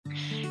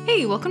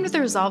Hey, welcome to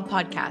the Resolve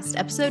Podcast,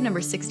 episode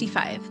number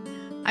 65.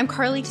 I'm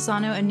Carly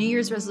Tisano, a New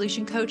Year's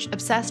resolution coach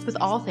obsessed with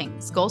all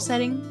things goal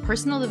setting,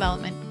 personal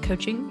development,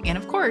 coaching, and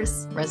of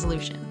course,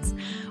 resolutions.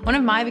 One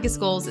of my biggest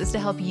goals is to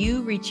help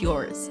you reach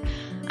yours.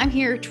 I'm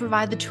here to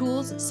provide the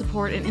tools,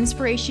 support, and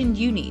inspiration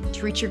you need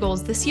to reach your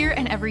goals this year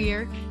and every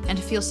year, and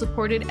to feel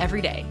supported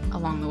every day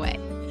along the way.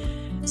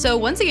 So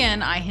once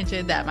again, I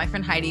hinted that my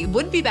friend Heidi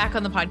would be back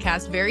on the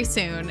podcast very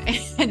soon.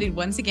 And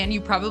once again, you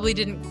probably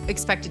didn't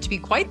expect it to be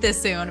quite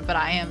this soon, but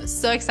I am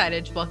so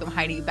excited to welcome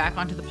Heidi back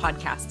onto the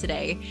podcast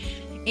today.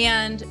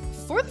 And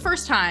for the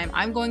first time,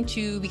 I'm going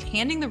to be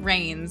handing the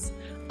reins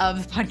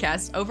of the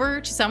podcast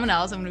over to someone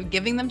else. I'm going to be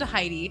giving them to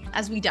Heidi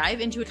as we dive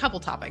into a couple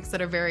topics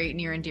that are very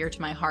near and dear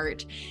to my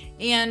heart.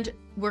 And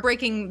we're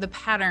breaking the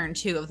pattern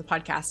too of the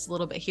podcast a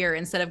little bit here,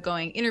 instead of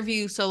going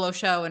interview, solo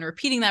show, and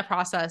repeating that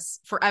process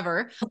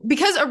forever.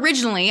 Because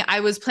originally I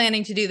was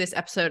planning to do this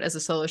episode as a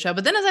solo show,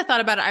 but then as I thought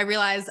about it, I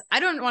realized I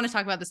don't want to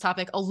talk about this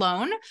topic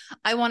alone.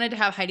 I wanted to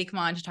have Heidi come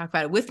on to talk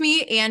about it with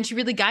me and to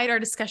really guide our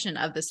discussion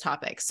of this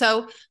topic.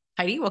 So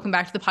Heidi, welcome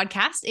back to the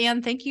podcast,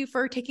 and thank you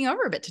for taking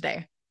over a bit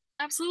today.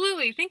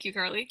 Absolutely. Thank you,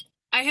 Carly.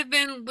 I have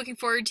been looking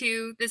forward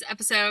to this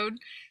episode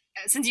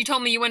since you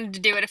told me you wanted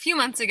to do it a few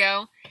months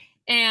ago.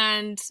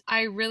 And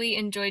I really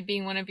enjoyed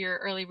being one of your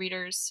early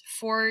readers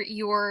for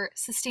your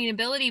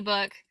sustainability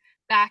book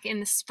back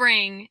in the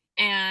spring.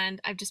 And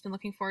I've just been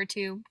looking forward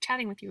to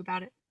chatting with you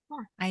about it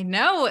more. I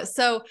know.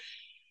 So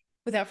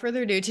without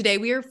further ado, today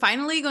we are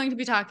finally going to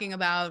be talking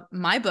about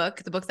my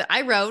book, the book that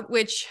I wrote,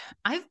 which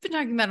I've been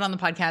talking about on the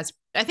podcast.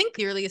 I think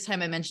the earliest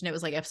time I mentioned it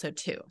was like episode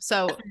 2.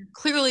 So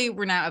clearly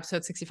we're now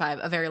episode 65,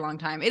 a very long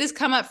time. It has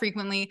come up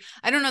frequently.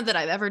 I don't know that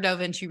I've ever dove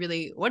into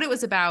really what it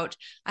was about.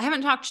 I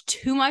haven't talked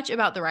too much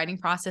about the writing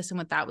process and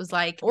what that was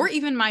like, or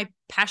even my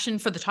passion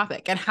for the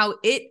topic and how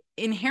it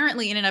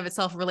inherently in and of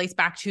itself relates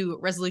back to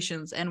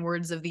resolutions and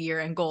words of the year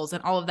and goals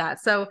and all of that.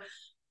 So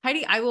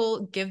Heidi, I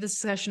will give this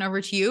discussion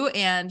over to you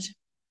and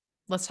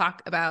let's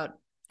talk about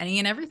any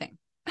and everything.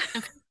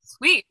 Okay,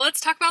 sweet. Let's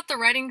talk about the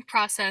writing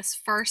process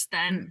first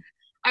then.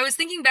 I was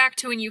thinking back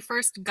to when you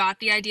first got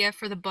the idea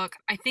for the book.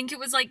 I think it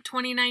was like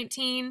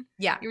 2019.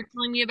 Yeah. You were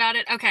telling me about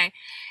it. Okay.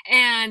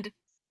 And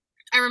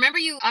I remember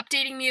you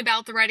updating me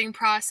about the writing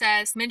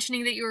process,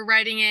 mentioning that you were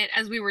writing it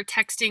as we were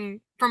texting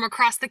from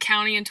across the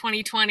county in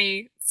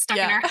 2020, stuck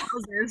in our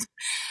houses.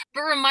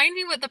 But remind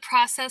me what the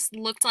process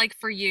looked like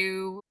for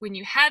you when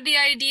you had the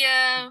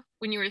idea,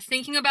 when you were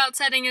thinking about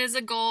setting it as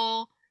a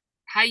goal,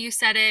 how you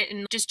set it,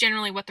 and just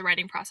generally what the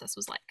writing process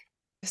was like.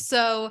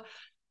 So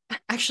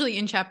actually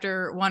in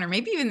chapter 1, or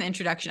maybe even the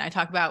introduction, I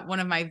talk about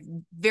one of my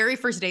very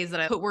first days that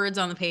I put words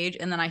on the page,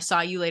 and then I saw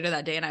you later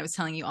that day and I was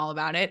telling you all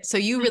about it. So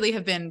you really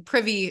have been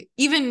privy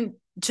even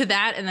to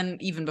that, and then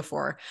even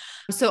before.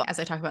 So as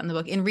I talk about in the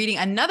book, in reading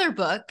another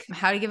book,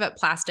 How to Give Up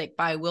Plastic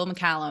by Will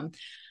McCallum,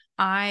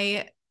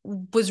 I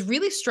was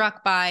really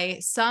struck by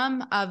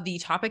some of the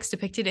topics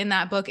depicted in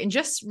that book and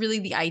just really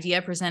the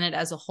idea presented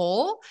as a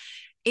whole.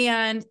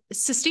 And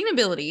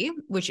sustainability,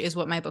 which is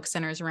what my book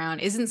centers around,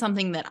 isn't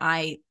something that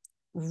I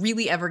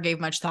really ever gave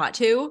much thought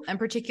to, and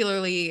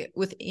particularly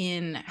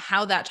within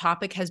how that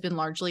topic has been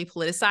largely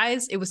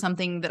politicized. It was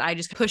something that I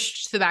just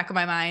pushed to the back of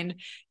my mind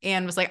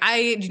and was like,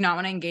 I do not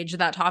want to engage with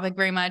that topic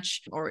very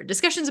much, or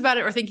discussions about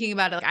it, or thinking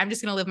about it. Like, I'm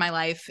just going to live my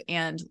life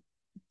and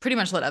pretty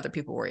much let other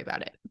people worry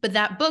about it. But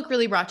that book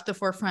really brought to the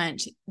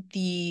forefront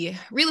the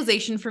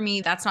realization for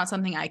me that's not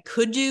something I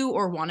could do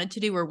or wanted to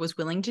do or was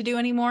willing to do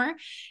anymore.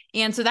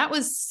 And so that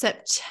was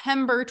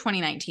September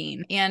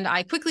 2019. And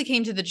I quickly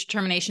came to the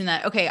determination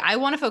that, okay, I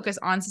want to focus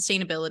on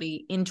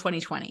sustainability in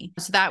 2020.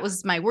 So that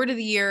was my word of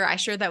the year. I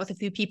shared that with a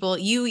few people.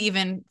 You,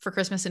 even for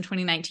Christmas in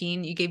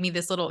 2019, you gave me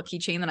this little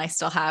keychain that I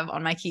still have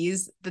on my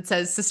keys that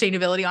says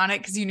sustainability on it,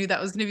 because you knew that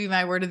was going to be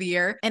my word of the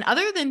year. And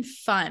other than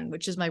fun,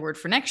 which is my word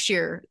for next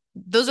year,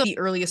 those are the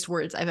earliest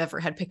words I've ever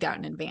had picked out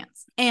in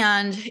advance.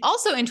 And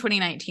also in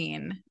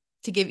 2019,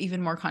 to give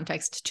even more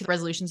context to the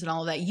resolutions and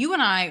all of that, you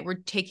and I were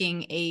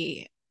taking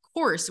a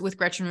course with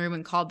Gretchen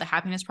Rubin called the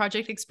Happiness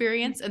Project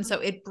Experience. And so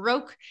it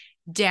broke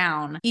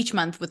down each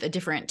month with a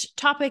different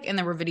topic, and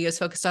there were videos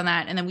focused on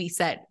that. And then we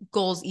set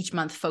goals each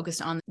month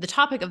focused on the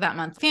topic of that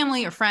month,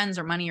 family or friends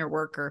or money or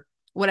work or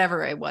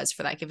whatever it was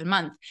for that given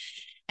month.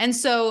 And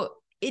so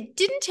it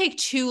didn't take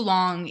too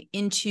long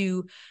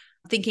into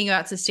thinking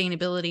about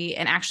sustainability,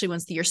 and actually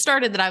once the year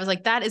started, that I was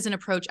like, that is an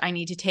approach I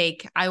need to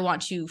take. I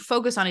want to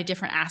focus on a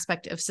different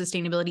aspect of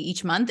sustainability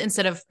each month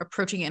instead of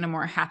approaching it in a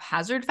more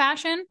haphazard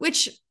fashion,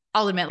 which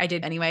I'll admit I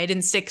did anyway. I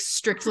didn't stick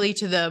strictly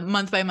to the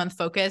month by month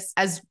focus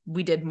as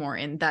we did more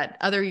in that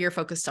other year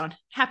focused on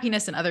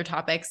happiness and other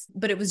topics.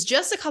 But it was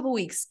just a couple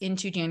weeks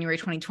into January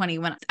 2020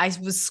 when I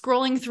was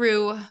scrolling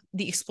through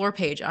the Explore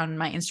page on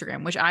my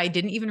Instagram, which I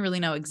didn't even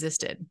really know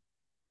existed.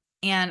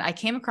 And I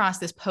came across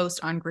this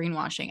post on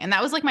greenwashing. And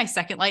that was like my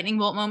second lightning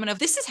bolt moment of,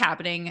 this is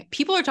happening.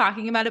 People are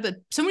talking about it, but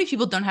so many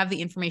people don't have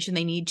the information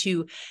they need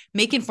to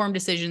make informed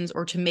decisions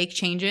or to make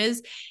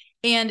changes.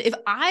 And if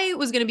I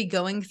was going to be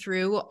going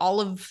through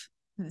all of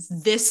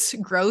this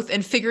growth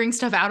and figuring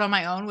stuff out on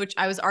my own, which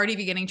I was already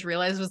beginning to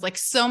realize was like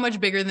so much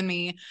bigger than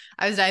me.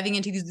 I was diving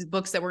into these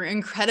books that were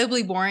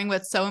incredibly boring,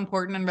 but so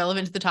important and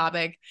relevant to the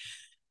topic.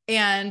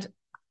 And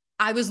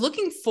I was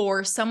looking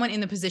for someone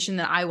in the position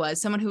that I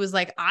was, someone who was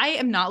like, I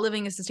am not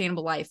living a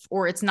sustainable life,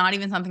 or it's not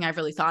even something I've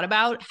really thought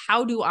about.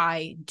 How do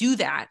I do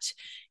that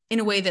in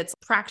a way that's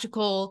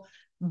practical,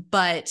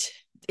 but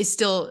is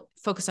still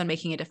focused on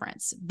making a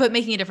difference, but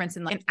making a difference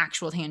in like an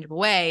actual tangible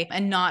way,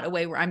 and not a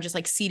way where I'm just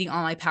like ceding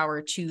all my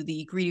power to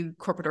the greedy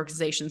corporate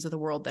organizations of the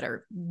world that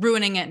are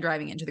ruining it and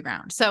driving it into the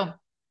ground. So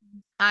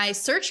I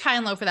searched high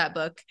and low for that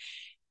book,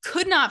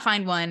 could not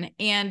find one.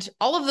 And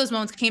all of those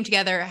moments came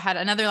together, had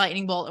another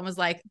lightning bolt, and was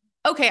like,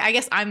 okay, I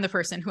guess I'm the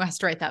person who has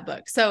to write that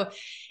book. So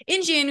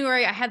in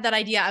January, I had that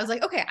idea. I was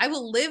like, okay, I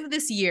will live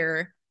this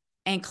year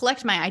and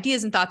collect my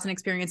ideas and thoughts and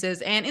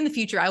experiences. And in the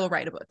future, I will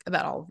write a book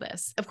about all of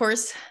this. Of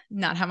course,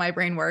 not how my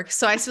brain works.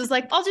 So I was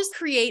like, I'll just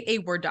create a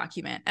Word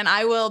document and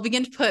I will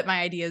begin to put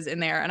my ideas in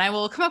there and I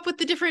will come up with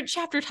the different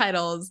chapter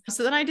titles.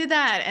 So then I did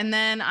that. And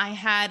then I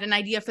had an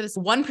idea for this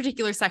one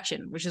particular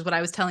section, which is what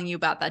I was telling you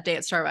about that day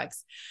at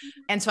Starbucks.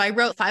 And so I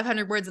wrote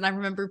 500 words, and I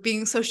remember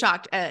being so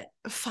shocked at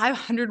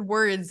 500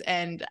 words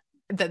and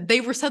that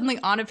they were suddenly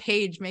on a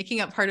page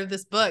making up part of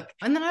this book.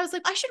 And then I was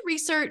like, I should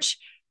research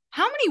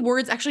how many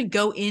words actually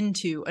go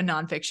into a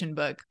nonfiction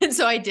book. And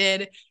so I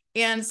did.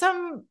 And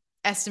some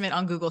estimate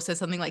on Google says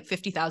something like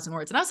 50,000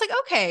 words. And I was like,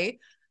 okay,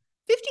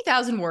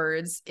 50,000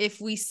 words. If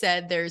we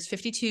said there's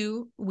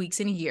 52 weeks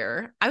in a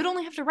year, I would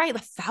only have to write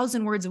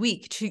 1,000 words a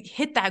week to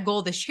hit that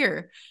goal this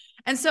year.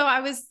 And so I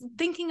was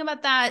thinking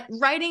about that,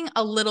 writing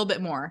a little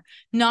bit more,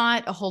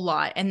 not a whole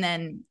lot. And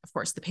then, of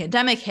course, the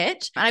pandemic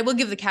hit. And I will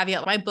give the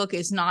caveat, my book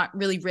is not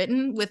really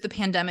written with the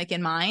pandemic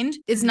in mind.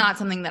 It's not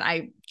something that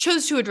I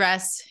chose to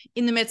address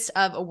in the midst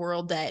of a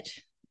world that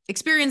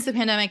experienced the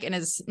pandemic and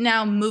is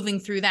now moving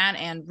through that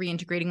and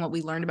reintegrating what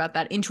we learned about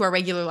that into our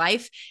regular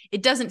life.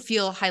 It doesn't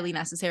feel highly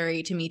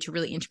necessary to me to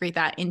really integrate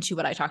that into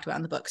what I talked about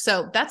in the book.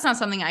 So that's not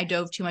something I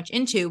dove too much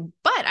into,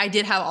 but I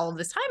did have all of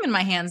this time in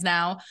my hands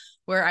now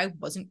where I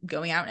wasn't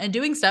going out and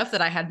doing stuff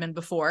that I had been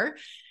before.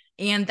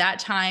 And that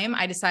time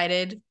I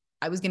decided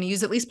I was going to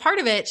use at least part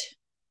of it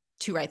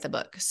to write the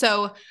book.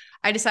 So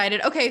I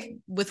decided, okay,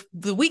 with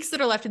the weeks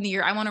that are left in the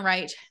year, I want to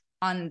write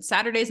on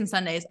Saturdays and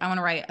Sundays. I want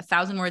to write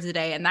 1,000 words a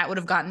day. And that would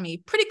have gotten me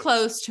pretty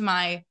close to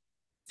my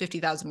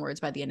 50,000 words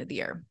by the end of the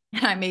year.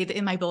 And I made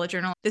in my bullet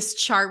journal this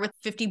chart with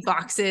 50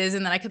 boxes,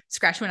 and then I could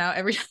scratch one out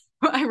every time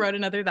I wrote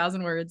another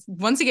 1,000 words.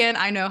 Once again,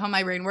 I know how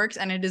my brain works,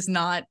 and it is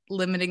not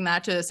limiting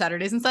that to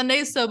Saturdays and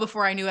Sundays. So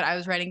before I knew it, I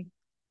was writing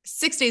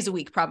 6 days a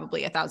week,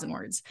 probably 1,000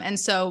 words. And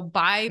so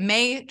by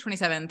May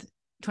 27th,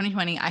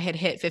 2020, I had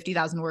hit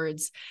 50,000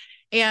 words.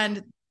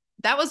 And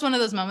that was one of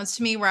those moments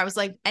to me where I was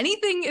like,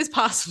 anything is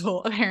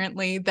possible,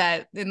 apparently,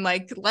 that in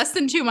like less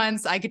than 2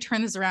 months, I could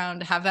turn this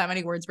around, have that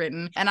many words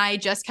written. And I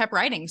just kept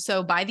writing.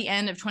 So by the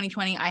end of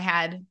 2020, I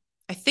had,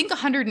 I think,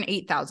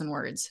 108,000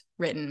 words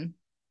written,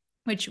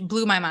 which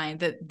blew my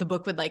mind that the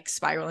book would like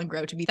spiral and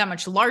grow to be that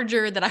much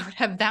larger, that I would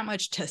have that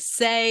much to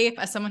say.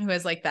 As someone who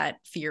has like that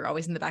fear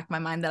always in the back of my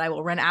mind that I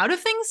will run out of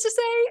things to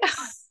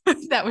say,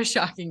 that was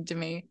shocking to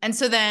me. And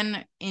so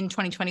then in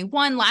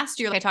 2021, last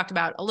year, like I talked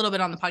about a little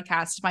bit on the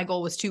podcast, my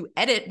goal was to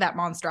edit that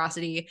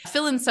monstrosity,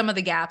 fill in some of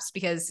the gaps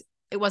because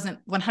it wasn't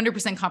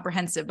 100%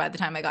 comprehensive by the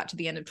time I got to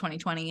the end of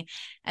 2020.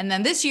 And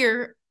then this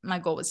year, my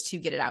goal was to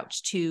get it out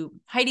to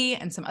Heidi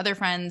and some other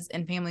friends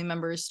and family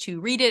members to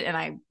read it. And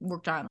I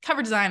worked on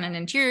cover design and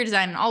interior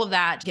design and all of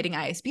that, getting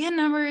ISBN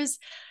numbers.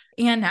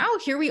 And now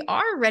here we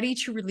are, ready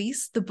to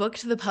release the book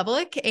to the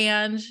public.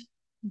 And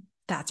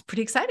that's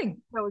pretty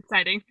exciting. So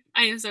exciting.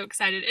 I am so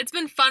excited. It's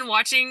been fun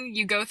watching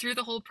you go through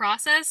the whole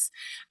process,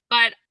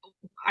 but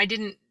I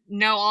didn't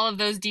know all of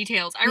those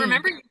details. I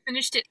remember you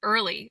finished it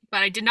early,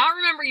 but I did not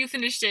remember you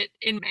finished it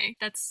in May.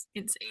 That's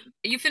insane.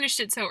 You finished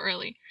it so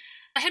early.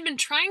 I had been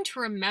trying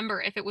to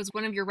remember if it was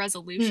one of your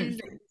resolutions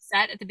that you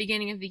set at the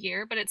beginning of the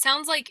year, but it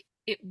sounds like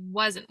it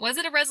wasn't. Was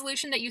it a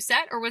resolution that you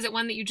set, or was it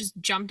one that you just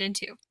jumped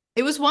into?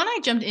 It was one I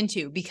jumped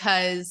into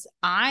because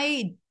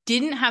I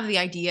didn't have the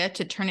idea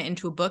to turn it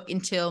into a book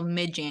until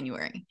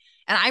mid-January.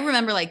 And I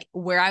remember like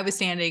where I was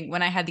standing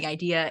when I had the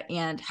idea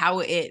and how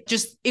it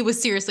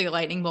was seriously a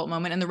lightning bolt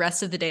moment. And the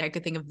rest of the day, I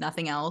could think of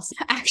nothing else.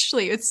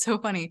 Actually, it's so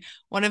funny.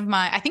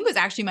 I think it was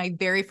actually my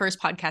very first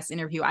podcast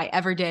interview I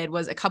ever did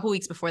was a couple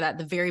weeks before that,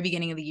 the very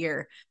beginning of the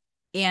year.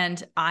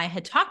 And I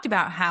had talked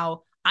about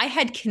how I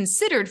had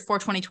considered for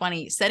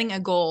 2020 setting a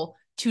goal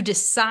to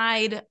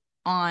decide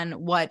on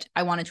what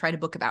I wanted to write a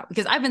book about,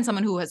 because I've been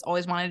someone who has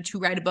always wanted to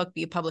write a book,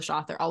 be a published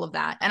author, all of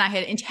that. And I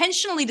had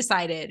intentionally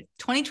decided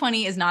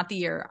 2020 is not the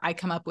year I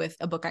come up with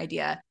a book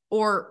idea,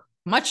 or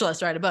much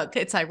less write a book.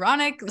 It's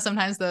ironic.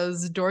 Sometimes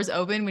those doors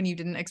open when you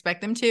didn't expect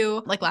them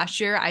to. Like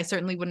last year, I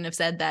certainly wouldn't have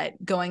said that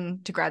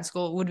going to grad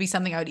school would be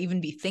something I would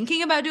even be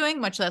thinking about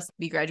doing, much less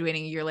be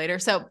graduating a year later.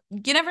 So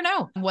you never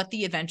know what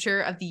the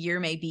adventure of the year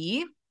may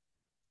be.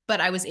 But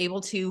I was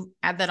able to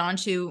add that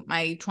onto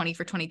my 20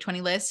 for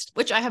 2020 list,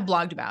 which I have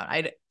blogged about.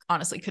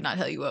 honestly could not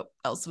tell you what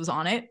else was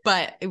on it,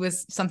 but it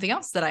was something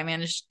else that I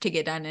managed to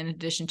get done in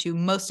addition to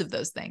most of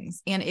those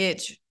things. And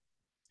it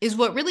is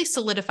what really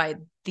solidified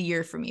the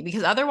year for me,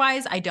 because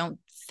otherwise I don't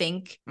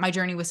think my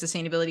journey with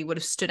sustainability would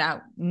have stood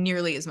out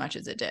nearly as much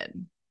as it did.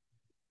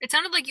 It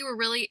sounded like you were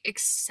really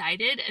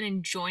excited and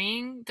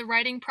enjoying the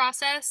writing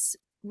process.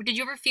 Did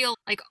you ever feel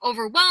like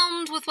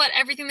overwhelmed with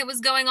everything that was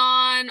going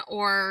on,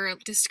 or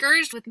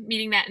discouraged with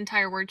meeting that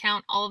entire word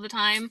count all of the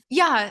time?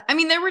 Yeah. I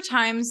mean, there were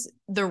times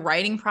the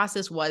writing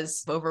process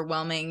was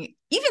overwhelming,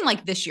 even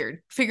like this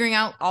year, figuring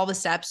out all the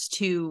steps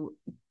to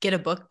get a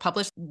book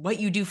published, what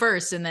you do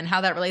first, and then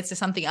how that relates to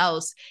something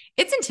else.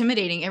 It's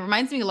intimidating. It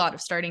reminds me a lot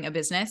of starting a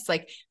business.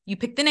 Like, you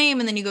pick the name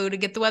and then you go to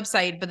get the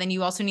website, but then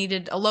you also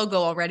needed a logo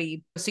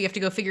already. So you have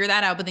to go figure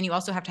that out. But then you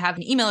also have to have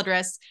an email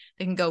address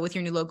that can go with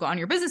your new logo on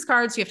your business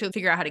card. So you have to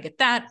figure out how to get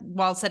that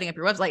while setting up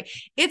your website.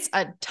 It's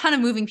a ton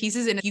of moving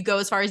pieces. And you go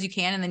as far as you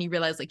can, and then you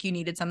realize like you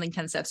needed something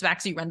 10 steps back.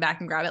 So you run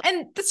back and grab it.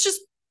 And that's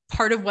just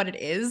part of what it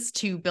is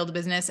to build a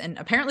business, and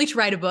apparently to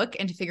write a book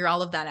and to figure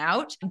all of that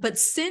out. But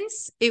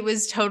since it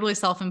was totally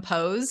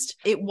self-imposed,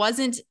 it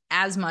wasn't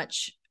as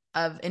much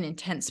of an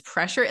intense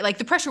pressure. Like,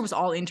 the pressure was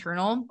all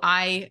internal.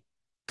 I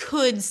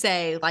could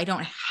say I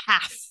don't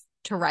have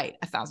to write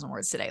 1,000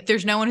 words today.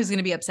 There's no one who's going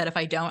to be upset if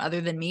I don't, other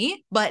than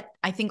me. But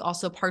I think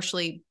also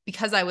partially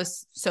because I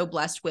was so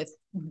blessed with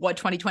what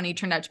 2020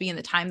 turned out to be in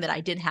the time that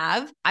I did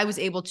have, I was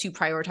able to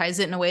prioritize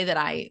it in a way that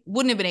I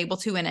wouldn't have been able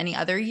to in any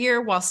other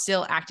year, while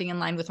still acting in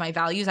line with my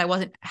values. I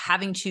wasn't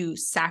having to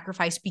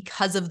sacrifice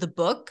because of the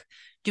book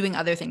doing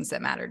other things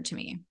that mattered to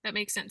me. That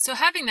makes sense. So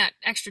having that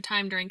extra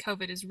time during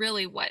COVID is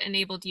really what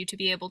enabled you to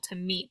be able to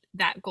meet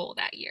that goal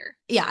that year.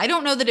 Yeah, I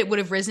don't know that it would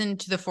have risen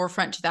to the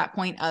forefront to that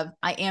point of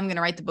I am going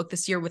to write the book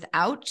this year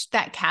without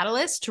that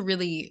catalyst to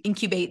really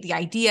incubate the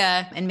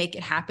idea and make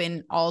it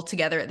happen all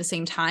together at the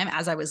same time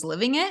as I was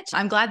living it.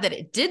 I'm glad that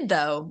it did,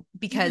 though,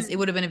 because it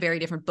would have been a very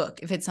different book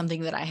if it's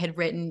something that I had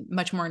written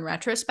much more in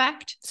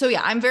retrospect. So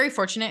yeah, I'm very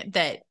fortunate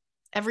that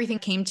everything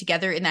came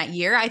together in that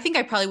year. I think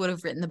I probably would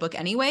have written the book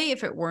anyway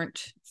if it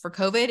weren't for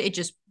COVID. It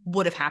just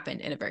would have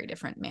happened in a very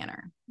different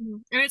manner.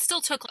 And it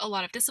still took a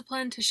lot of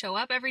discipline to show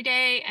up every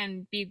day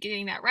and be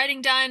getting that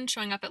writing done,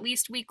 showing up at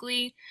least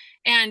weekly.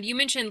 And you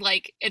mentioned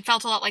like it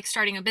felt a lot like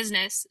starting a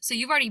business. So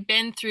you've already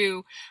been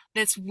through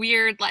this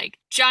weird, like,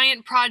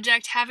 giant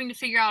project, having to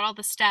figure out all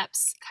the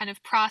steps kind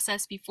of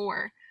process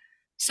before.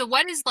 So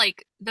what is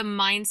like the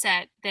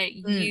mindset that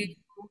you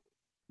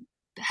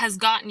has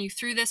gotten you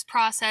through this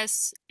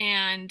process,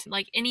 and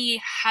like any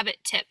habit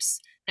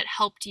tips that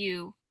helped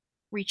you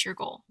reach your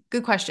goal?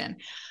 Good question.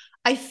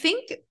 I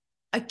think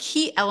a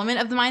key element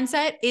of the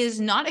mindset is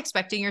not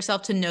expecting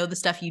yourself to know the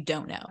stuff you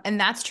don't know. And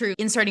that's true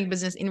in starting a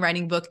business, in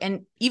writing a book.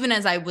 And even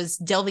as I was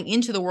delving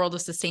into the world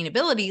of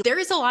sustainability, there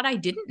is a lot I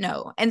didn't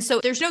know. And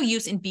so there's no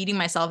use in beating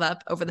myself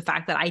up over the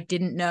fact that I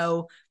didn't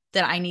know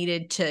that I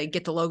needed to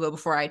get the logo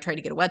before I tried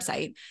to get a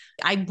website.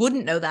 I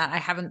wouldn't know that. I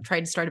haven't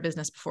tried to start a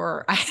business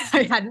before. I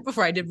hadn't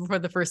before I did before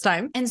the first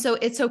time. And so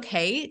it's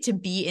okay to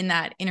be in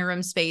that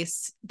interim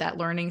space, that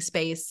learning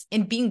space,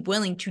 and being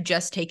willing to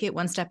just take it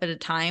one step at a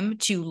time,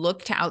 to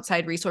look to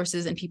outside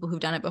resources and people who've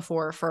done it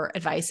before for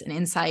advice and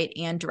insight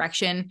and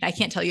direction. I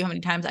can't tell you how many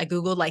times I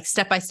Googled like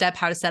step-by-step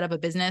how to set up a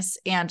business,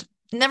 and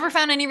never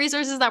found any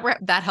resources that were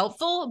that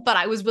helpful, but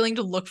I was willing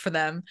to look for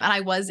them. And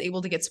I was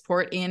able to get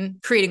support in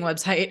creating a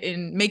website,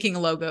 in making a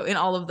logo, in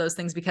all of those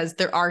things, because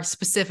there are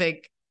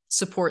specific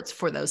supports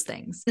for those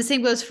things. The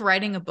same goes for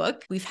writing a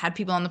book. We've had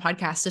people on the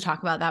podcast to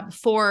talk about that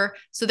before.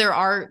 So there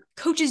are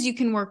coaches you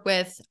can work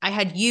with. I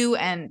had you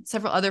and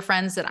several other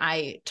friends that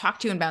I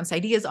talked to and bounce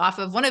ideas off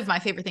of. One of my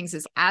favorite things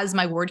is, as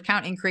my word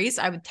count increased,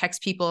 I would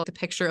text people the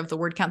picture of the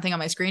word count thing on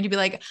my screen to be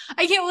like,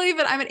 I can't believe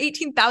it, I'm at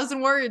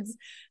 18,000 words.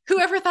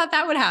 Whoever thought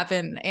that would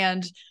happen?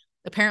 And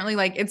apparently,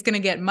 like, it's going to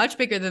get much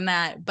bigger than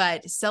that.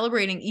 But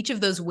celebrating each of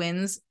those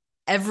wins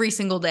every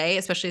single day,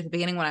 especially at the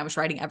beginning when I was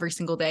writing every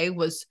single day,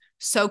 was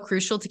so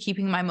crucial to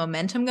keeping my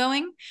momentum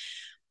going.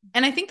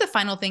 And I think the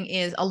final thing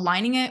is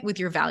aligning it with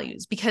your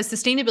values, because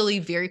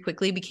sustainability very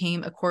quickly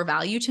became a core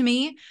value to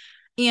me.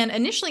 And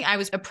initially, I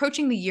was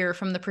approaching the year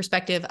from the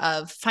perspective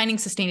of finding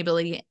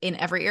sustainability in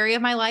every area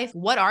of my life.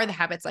 What are the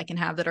habits I can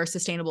have that are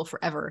sustainable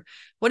forever?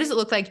 What does it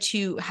look like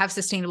to have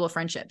sustainable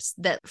friendships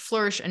that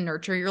flourish and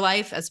nurture your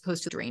life, as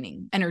opposed to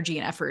draining energy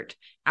and effort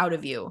out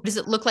of you? What does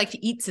it look like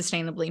to eat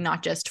sustainably,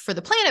 not just for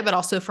the planet, but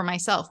also for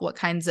myself? What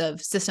kinds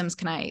of systems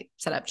can I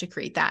set up to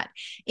create that?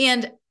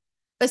 And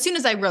as soon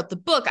as I wrote the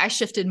book, I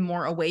shifted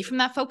more away from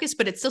that focus,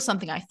 but it's still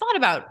something I thought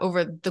about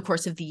over the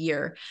course of the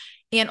year.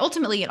 And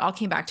ultimately, it all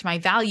came back to my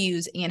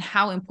values and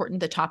how important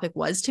the topic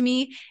was to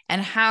me,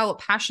 and how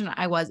passionate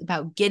I was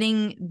about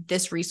getting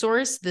this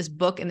resource, this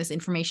book, and this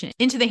information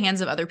into the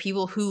hands of other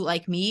people who,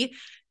 like me,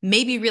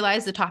 maybe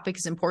realize the topic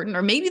is important,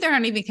 or maybe they're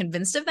not even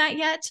convinced of that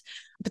yet,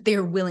 but they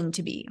are willing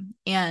to be.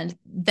 And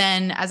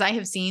then, as I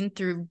have seen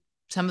through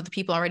some of the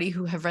people already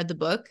who have read the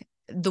book,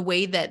 the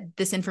way that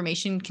this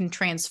information can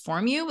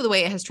transform you, the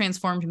way it has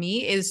transformed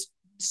me, is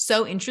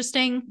so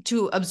interesting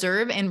to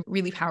observe and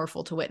really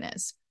powerful to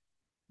witness.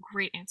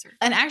 great answer.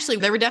 And actually,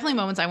 there were definitely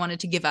moments I wanted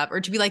to give up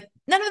or to be like,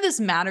 none of this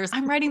matters.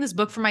 I'm writing this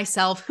book for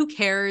myself. Who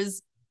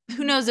cares?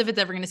 Who knows if it's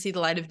ever going to see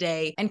the light of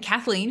day? And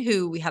Kathleen,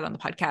 who we had on the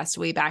podcast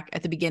way back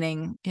at the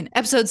beginning in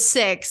episode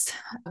 6,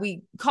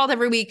 we called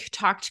every week,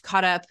 talked,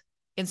 caught up.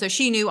 And so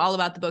she knew all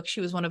about the book.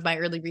 She was one of my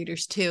early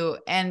readers too.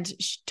 And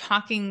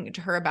talking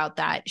to her about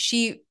that,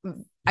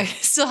 I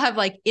still have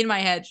like in my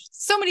head,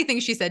 so many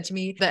things she said to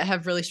me that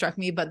have really struck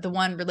me. But the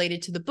one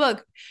related to the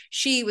book,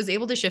 she was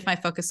able to shift my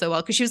focus so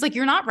well because she was like,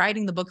 you're not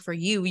writing the book for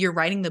you. You're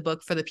writing the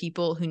book for the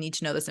people who need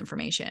to know this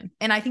information.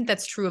 And I think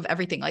that's true of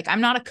everything. Like, I'm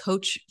not a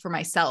coach for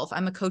myself.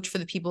 I'm a coach for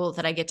the people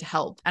that I get to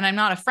help. And I'm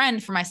not a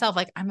friend for myself.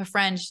 Like, I'm a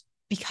friend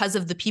because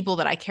of the people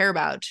that I care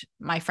about,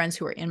 my friends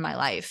who are in my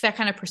life. That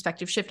kind of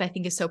perspective shift, I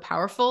think, is so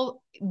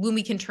powerful when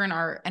we can turn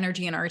our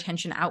energy and our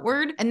attention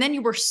outward. And then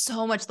you were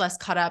so much less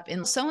caught up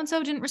in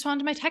so-and-so didn't respond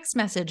to my text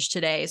message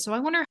today, so I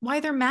wonder why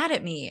they're mad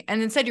at me.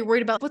 And instead you're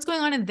worried about what's going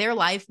on in their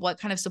life. What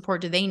kind of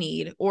support do they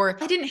need? Or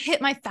I didn't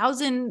hit my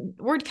 1,000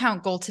 word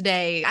count goal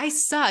today. I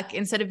suck.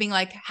 Instead of being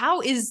like,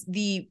 how is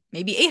the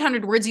maybe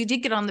 800 words you did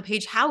get on the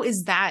page, how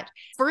is that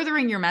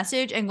furthering your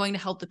message and going to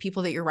help the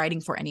people that you're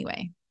writing for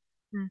anyway?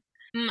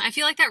 I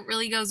feel like that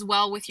really goes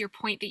well with your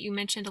point that you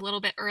mentioned a little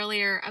bit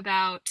earlier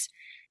about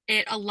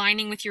it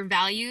aligning with your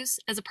values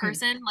as a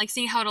person, like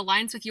seeing how it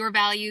aligns with your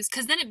values,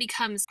 because then it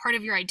becomes part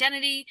of your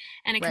identity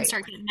and it can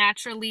start getting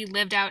naturally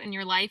lived out in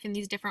your life in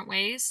these different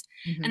ways.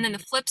 And then the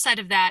flip side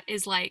of that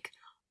is like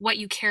what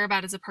you care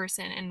about as a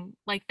person and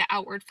like the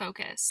outward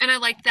focus. And I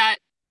like that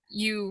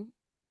you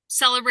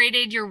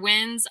celebrated your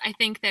wins. I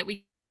think that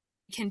we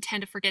can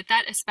tend to forget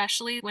that,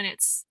 especially when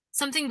it's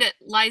something that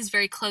lies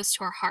very close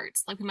to our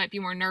hearts. Like, we might be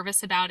more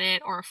nervous about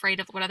it or afraid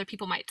of what other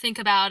people might think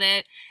about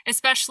it,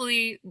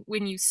 especially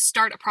when you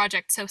start a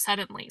project so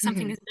suddenly,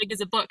 something as big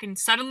as a book, and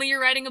suddenly you're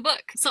writing a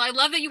book. So I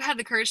love that you had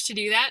the courage to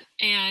do that.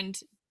 And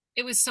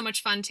it was so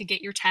much fun to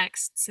get your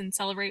texts and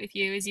celebrate with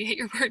you as you hit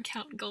your word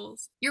count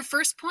goals. Your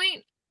first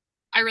point,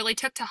 I really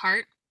took to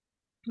heart,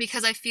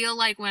 because I feel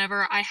like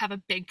whenever I have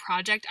a big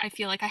project, I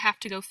feel like I have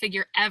to go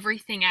figure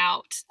everything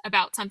out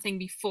about something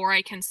before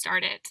I can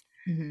start it.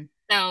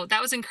 So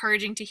that was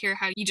encouraging to hear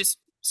how you just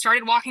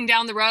started walking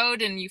down the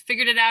road and you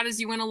figured it out as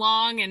you went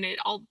along and it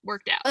all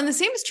worked out. And the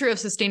same is true of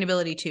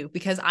sustainability too,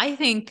 because I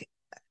think,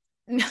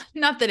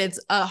 not that it's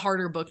a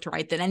harder book to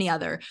write than any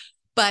other,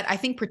 but I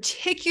think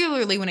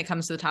particularly when it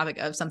comes to the topic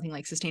of something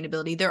like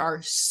sustainability, there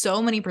are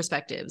so many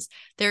perspectives.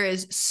 There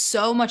is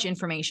so much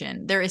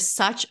information. There is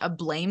such a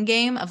blame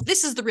game of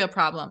this is the real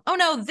problem. Oh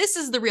no, this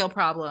is the real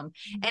problem.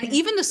 And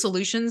even the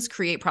solutions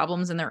create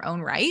problems in their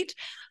own right.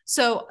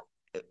 So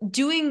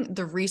doing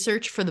the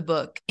research for the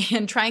book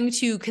and trying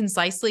to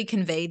concisely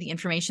convey the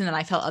information that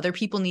I felt other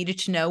people needed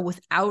to know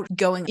without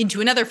going into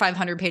another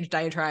 500-page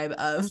diatribe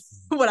of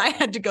what I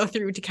had to go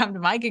through to come to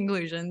my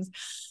conclusions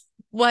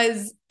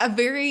was a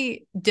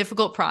very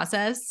difficult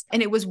process.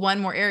 And it was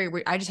one more area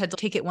where I just had to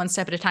take it one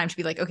step at a time to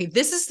be like, okay,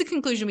 this is the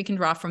conclusion we can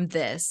draw from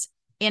this.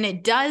 And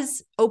it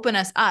does open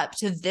us up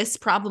to this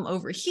problem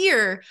over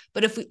here.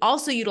 But if we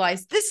also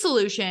utilize this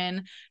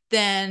solution,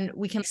 then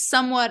we can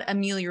somewhat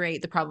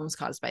ameliorate the problems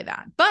caused by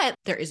that. But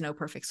there is no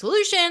perfect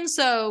solution.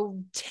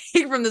 So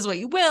take from this what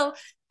you will.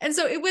 And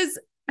so it was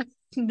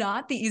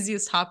not the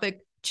easiest topic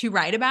to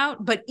write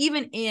about, but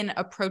even in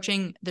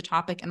approaching the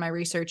topic and my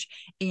research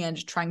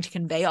and trying to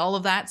convey all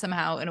of that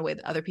somehow in a way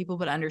that other people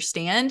would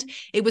understand,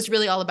 it was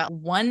really all about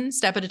one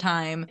step at a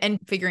time and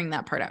figuring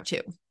that part out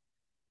too.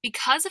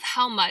 Because of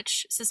how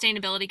much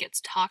sustainability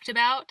gets talked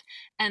about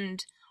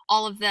and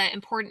all of the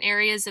important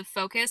areas of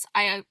focus,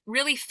 I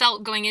really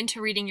felt going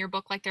into reading your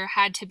book like there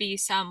had to be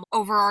some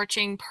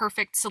overarching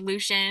perfect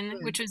solution,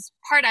 which was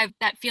part of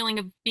that feeling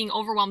of being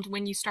overwhelmed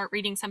when you start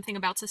reading something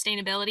about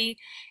sustainability,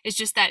 is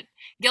just that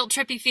guilt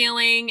trippy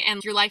feeling,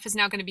 and your life is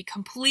now going to be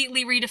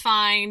completely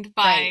redefined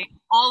by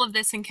all of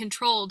this and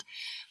controlled.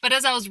 But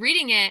as I was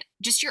reading it,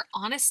 just your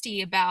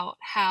honesty about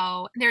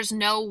how there's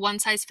no one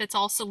size fits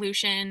all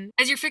solution.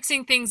 As you're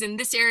fixing things in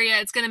this area,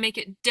 it's going to make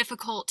it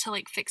difficult to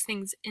like fix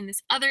things in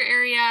this other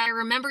area. I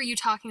remember you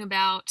talking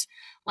about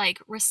like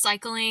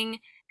recycling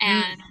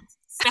and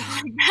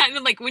stuff like that.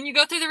 And like when you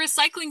go through the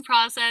recycling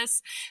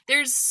process,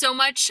 there's so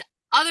much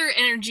other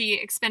energy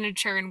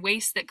expenditure and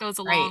waste that goes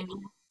along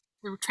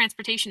with the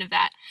transportation of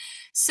that.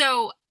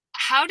 So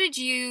how did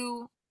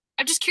you,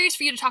 I'm just curious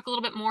for you to talk a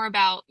little bit more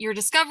about your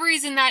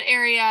discoveries in that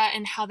area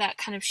and how that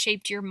kind of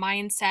shaped your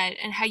mindset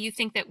and how you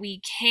think that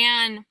we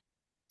can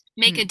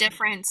make a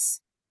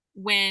difference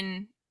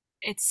when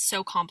it's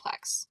so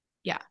complex.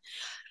 Yeah.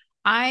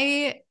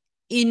 I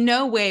in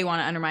no way want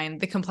to undermine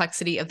the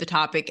complexity of the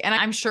topic. And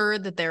I'm sure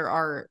that there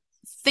are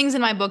things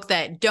in my book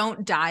that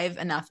don't dive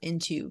enough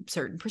into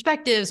certain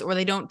perspectives, or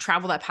they don't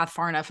travel that path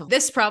far enough of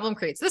this problem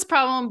creates this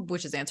problem,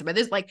 which is answered by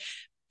this. Like,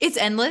 it's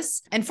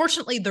endless. And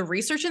fortunately, the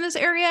research in this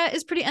area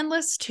is pretty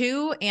endless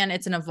too. And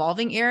it's an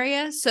evolving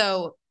area.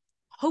 So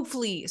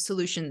hopefully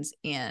solutions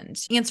and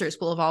answers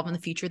will evolve in the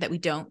future that we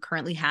don't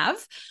currently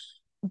have.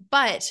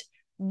 But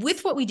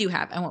with what we do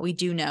have and what we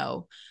do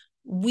know,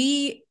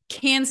 we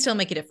can still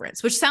make a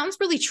difference, which sounds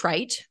really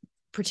trite,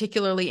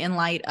 particularly in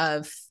light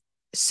of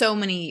so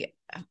many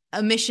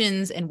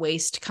emissions and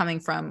waste coming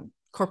from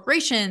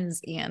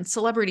corporations and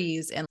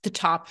celebrities and the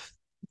top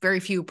very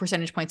few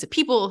percentage points of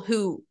people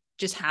who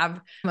just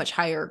have much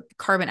higher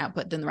carbon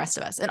output than the rest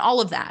of us and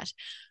all of that.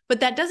 But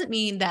that doesn't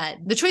mean that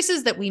the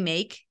choices that we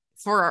make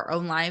for our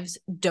own lives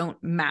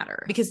don't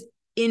matter, because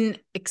in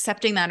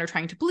accepting that or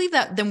trying to believe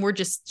that, then we're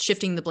just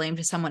shifting the blame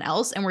to someone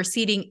else, and we're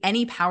ceding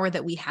any power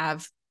that we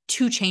have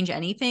to change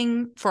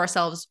anything for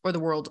ourselves or the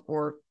world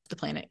or the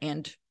planet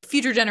and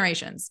future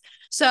generations.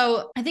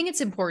 So I think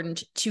it's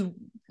important to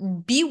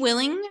be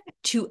willing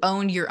to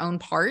own your own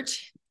part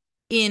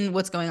in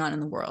what's going on in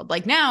the world.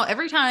 Like now,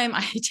 every time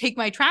I take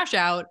my trash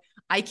out,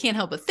 I can't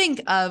help but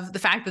think of the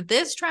fact that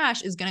this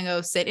trash is going to go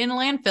sit in a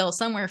landfill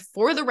somewhere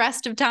for the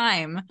rest of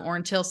time, or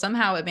until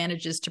somehow it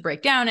manages to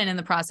break down and in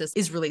the process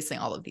is releasing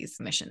all of these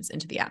emissions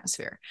into the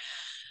atmosphere.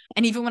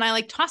 And even when I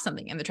like toss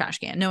something in the trash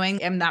can,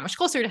 knowing I'm that much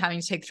closer to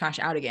having to take the trash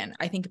out again,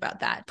 I think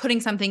about that.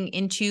 Putting something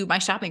into my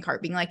shopping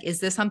cart, being like, is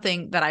this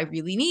something that I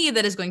really need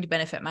that is going to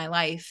benefit my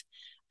life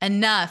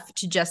enough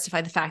to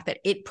justify the fact that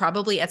it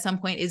probably at some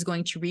point is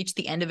going to reach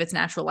the end of its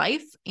natural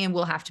life and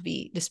will have to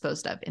be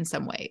disposed of in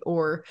some way,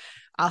 or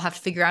I'll have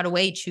to figure out a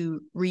way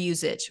to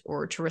reuse it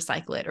or to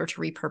recycle it or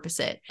to repurpose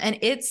it. And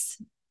it's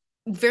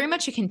very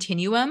much a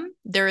continuum.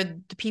 There are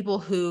the people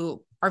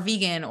who are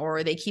vegan,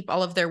 or they keep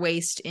all of their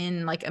waste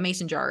in like a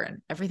mason jar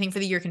and everything for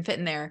the year can fit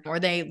in there, or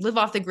they live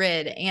off the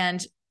grid.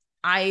 And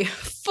I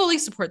fully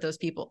support those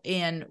people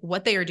in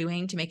what they are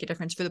doing to make a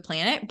difference for the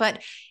planet.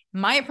 But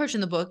my approach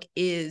in the book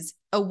is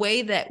a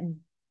way that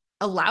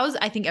allows,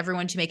 I think,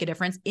 everyone to make a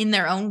difference in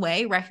their own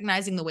way,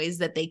 recognizing the ways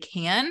that they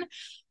can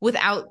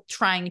without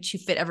trying to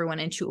fit everyone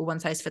into a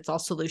one-size-fits-all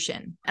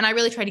solution. And I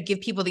really try to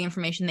give people the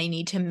information they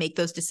need to make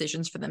those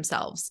decisions for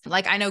themselves.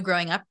 Like, I know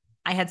growing up,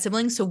 I had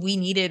siblings, so we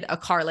needed a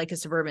car like a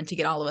Suburban to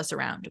get all of us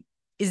around.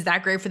 Is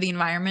that great for the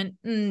environment?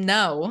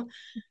 No.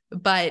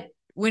 But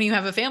when you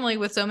have a family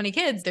with so many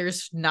kids,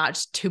 there's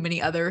not too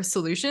many other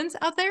solutions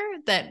out there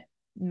that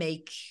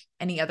make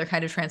any other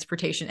kind of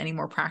transportation any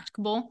more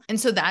practicable. And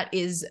so that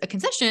is a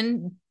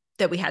concession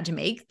that we had to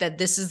make, that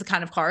this is the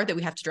kind of car that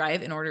we have to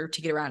drive in order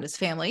to get around as a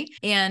family.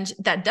 And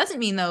that doesn't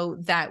mean, though,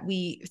 that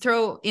we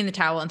throw in the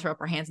towel and throw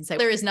up our hands and say,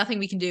 there is nothing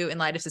we can do in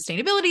light of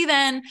sustainability,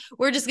 then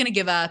we're just going to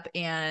give up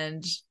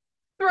and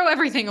throw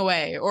everything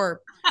away or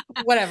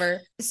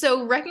whatever.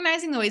 So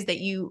recognizing the ways that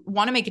you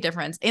want to make a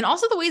difference and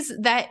also the ways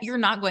that you're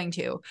not going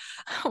to.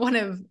 One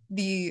of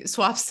the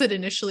swaps that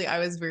initially I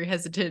was very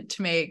hesitant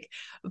to make,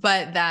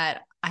 but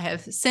that I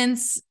have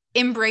since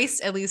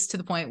embraced, at least to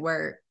the point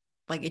where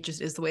like it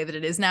just is the way that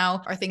it is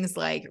now, are things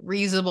like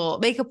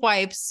reusable makeup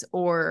wipes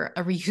or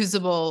a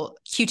reusable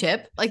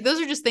Q-tip. Like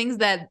those are just things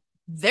that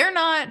they're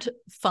not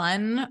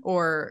fun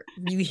or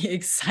really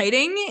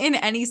exciting in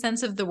any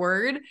sense of the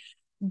word,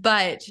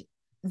 but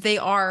they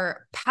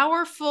are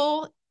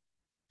powerful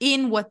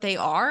in what they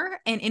are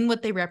and in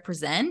what they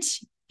represent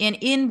and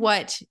in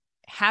what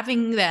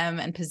having them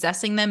and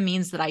possessing them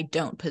means that I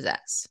don't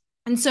possess.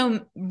 And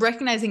so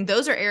recognizing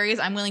those are areas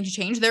I'm willing to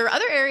change. There are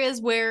other areas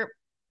where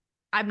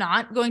I'm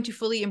not going to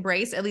fully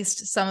embrace at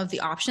least some of the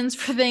options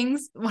for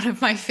things. One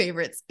of my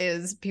favorites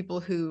is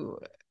people who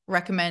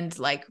recommend,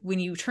 like, when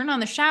you turn on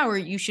the shower,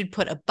 you should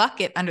put a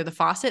bucket under the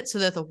faucet so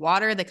that the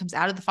water that comes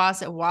out of the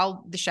faucet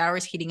while the shower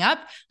is heating up,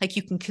 like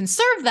you can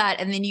conserve that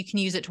and then you can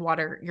use it to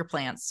water your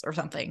plants or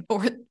something.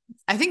 Or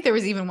I think there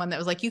was even one that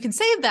was like, you can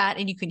save that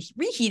and you can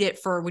reheat it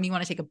for when you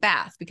want to take a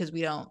bath, because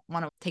we don't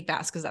want to take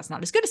baths because that's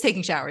not as good as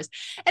taking showers.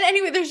 And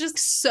anyway, there's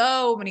just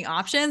so many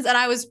options. And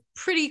I was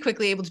pretty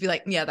quickly able to be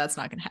like, yeah, that's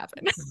not going to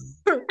happen.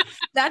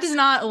 That does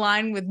not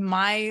align with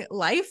my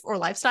life or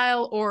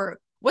lifestyle or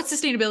what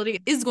sustainability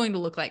is going to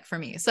look like for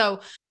me.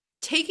 So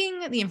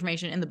taking the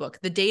information in the book,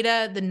 the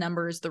data, the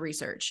numbers, the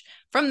research,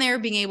 from there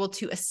being able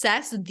to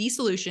assess the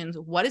solutions,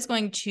 what is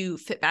going to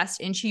fit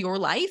best into your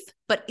life,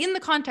 but in the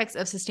context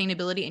of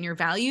sustainability and your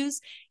values,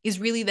 is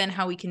really then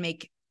how we can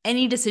make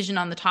any decision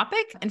on the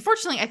topic. And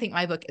fortunately, I think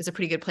my book is a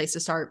pretty good place to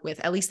start with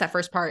at least that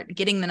first part,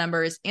 getting the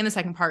numbers, and the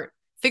second part,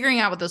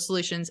 figuring out what those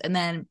solutions, and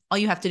then all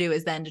you have to do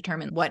is then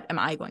determine what am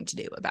I going to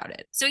do about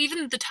it. So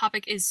even the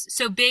topic is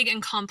so big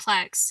and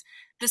complex,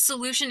 the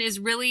solution is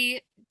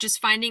really just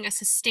finding a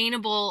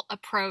sustainable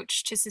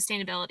approach to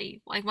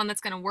sustainability, like one that's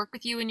going to work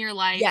with you in your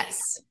life.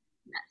 Yes.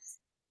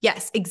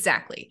 Yes,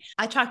 exactly.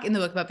 I talk in the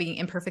book about being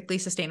imperfectly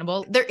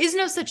sustainable. There is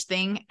no such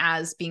thing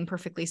as being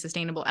perfectly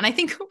sustainable. And I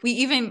think we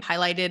even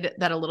highlighted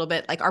that a little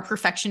bit, like our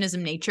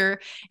perfectionism nature.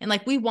 And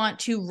like we want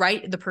to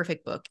write the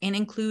perfect book and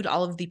include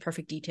all of the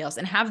perfect details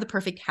and have the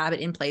perfect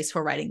habit in place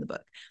for writing the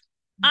book.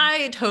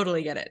 I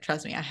totally get it.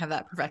 Trust me, I have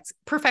that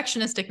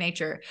perfectionistic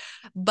nature.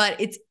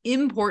 But it's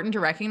important to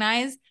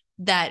recognize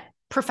that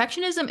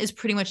perfectionism is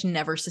pretty much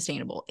never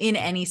sustainable in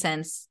any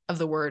sense of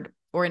the word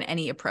or in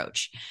any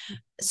approach.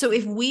 So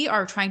if we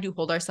are trying to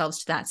hold ourselves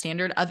to that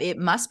standard of it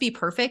must be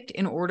perfect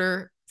in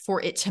order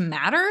for it to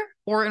matter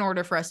or in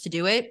order for us to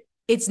do it,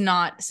 it's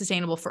not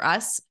sustainable for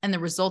us, and the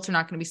results are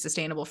not going to be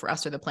sustainable for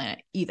us or the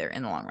planet either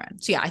in the long run.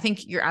 So yeah, I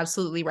think you're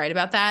absolutely right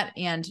about that,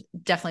 and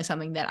definitely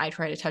something that I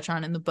try to touch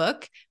on in the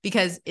book,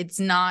 because it's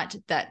not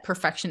that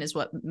perfection is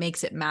what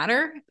makes it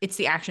matter. It's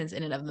the actions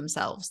in and of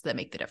themselves that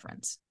make the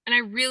difference. And I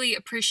really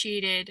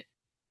appreciated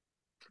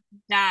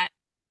that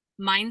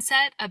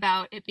mindset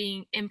about it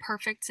being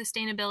imperfect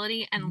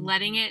sustainability and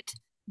letting it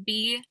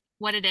be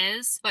what it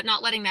is, but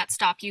not letting that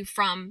stop you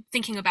from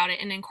thinking about it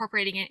and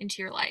incorporating it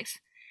into your life.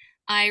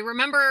 I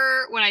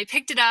remember when I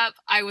picked it up,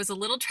 I was a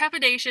little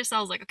trepidatious. I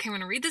was like, okay, I'm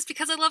going to read this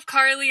because I love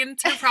Carly and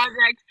it's her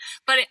project.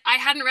 But I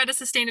hadn't read a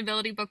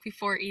sustainability book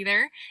before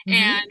either.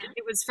 And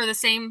it was for the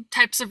same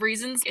types of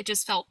reasons. It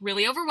just felt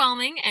really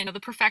overwhelming. And the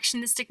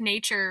perfectionistic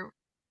nature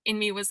in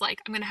me was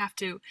like, I'm going to have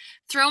to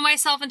throw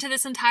myself into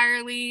this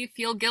entirely,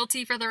 feel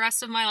guilty for the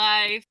rest of my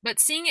life. But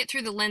seeing it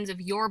through the lens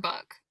of your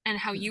book and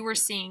how you were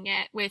seeing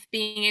it, with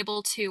being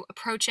able to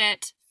approach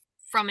it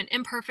from an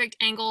imperfect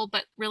angle,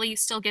 but really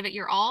still give it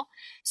your all,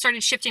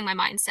 started shifting my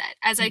mindset.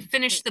 As I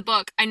finished the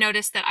book, I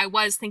noticed that I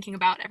was thinking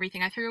about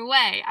everything I threw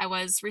away. I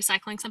was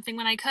recycling something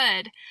when I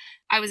could.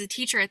 I was a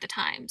teacher at the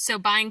time, so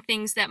buying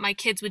things that my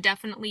kids would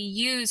definitely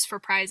use for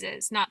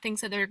prizes, not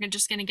things that they're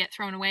just going to get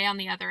thrown away on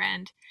the other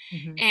end.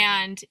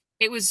 And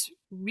it was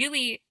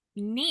really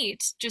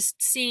neat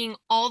just seeing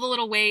all the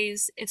little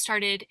ways it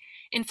started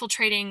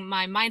infiltrating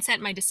my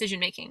mindset, my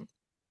decision making.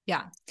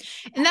 Yeah.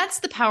 And that's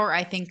the power,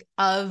 I think,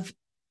 of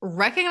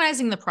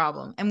recognizing the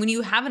problem. And when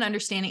you have an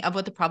understanding of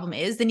what the problem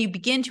is, then you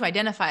begin to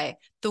identify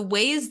the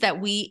ways that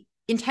we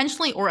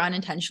intentionally or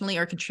unintentionally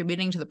are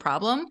contributing to the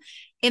problem.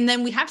 And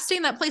then we have to stay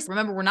in that place.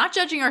 Remember, we're not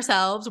judging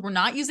ourselves. We're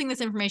not using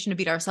this information to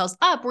beat ourselves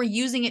up. We're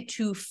using it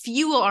to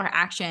fuel our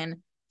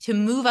action, to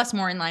move us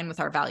more in line with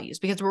our values,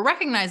 because we're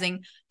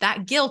recognizing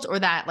that guilt or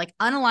that like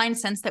unaligned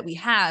sense that we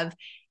have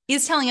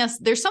is telling us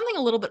there's something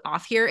a little bit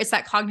off here. It's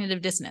that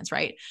cognitive dissonance,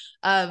 right?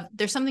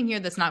 There's something here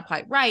that's not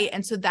quite right.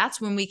 And so that's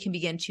when we can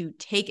begin to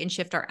take and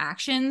shift our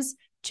actions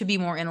to be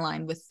more in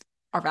line with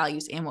our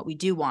values and what we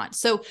do want.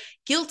 So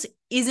guilt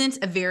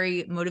isn't a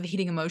very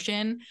motivating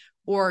emotion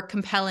or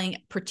compelling,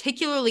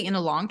 particularly in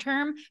the long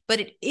term, but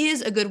it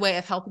is a good way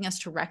of helping us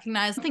to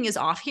recognize something is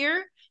off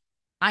here.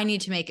 I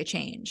need to make a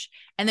change.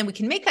 And then we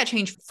can make that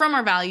change from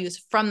our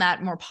values, from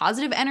that more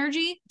positive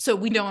energy. So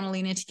we don't want to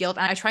lean into guilt.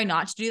 And I try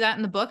not to do that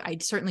in the book. I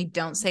certainly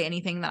don't say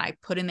anything that I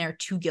put in there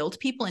to guilt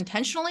people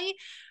intentionally.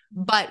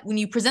 But when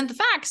you present the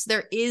facts,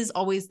 there is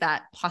always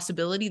that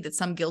possibility that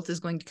some guilt is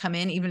going to come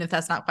in, even if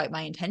that's not quite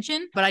my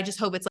intention. But I just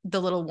hope it's like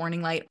the little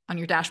warning light on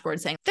your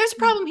dashboard saying, there's a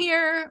problem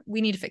here. We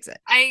need to fix it.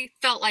 I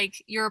felt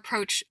like your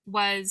approach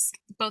was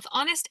both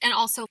honest and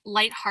also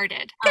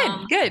lighthearted.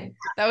 Good.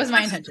 That was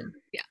my intention.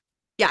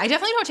 Yeah, I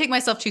definitely don't take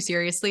myself too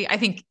seriously. I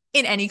think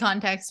in any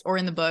context or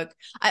in the book,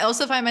 I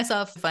also find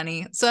myself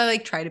funny. So I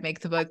like try to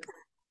make the book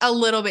a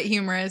little bit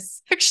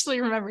humorous. I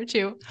actually remember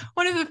too,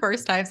 one of the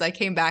first times I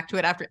came back to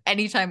it after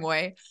any time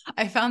away,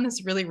 I found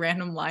this really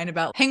random line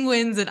about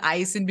penguins and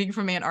ice and being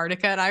from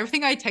Antarctica. And I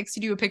think I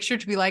texted you a picture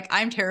to be like,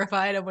 I'm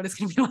terrified of what it's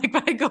going to be like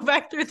when I go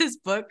back through this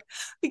book,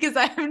 because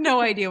I have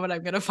no idea what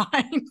I'm going to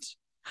find.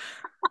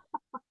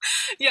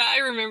 Yeah, I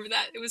remember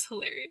that. It was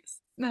hilarious.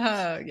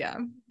 Yeah.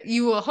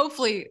 You will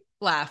hopefully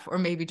laugh or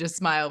maybe just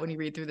smile when you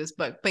read through this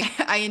book, but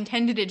I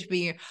intended it to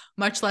be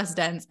much less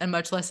dense and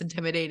much less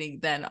intimidating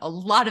than a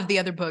lot of the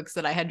other books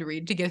that I had to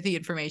read to get the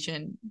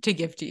information to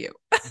give to you.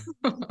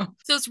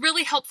 So it's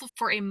really helpful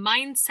for a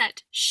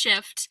mindset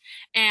shift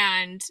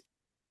and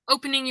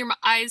opening your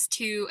eyes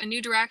to a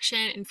new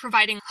direction and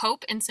providing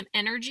hope and some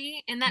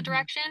energy in that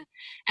direction.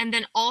 And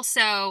then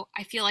also,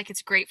 I feel like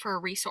it's great for a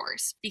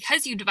resource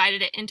because you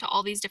divided it into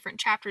all these different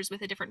chapters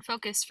with a different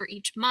focus for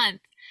each month.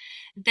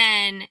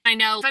 Then I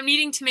know if I'm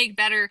needing to make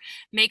better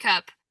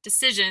makeup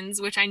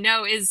decisions, which I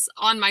know is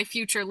on my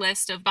future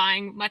list of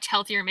buying much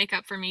healthier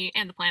makeup for me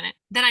and the planet,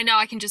 then I know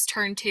I can just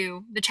turn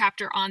to the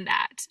chapter on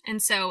that.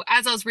 And so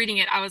as I was reading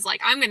it, I was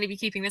like, I'm going to be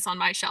keeping this on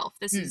my shelf.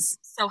 This is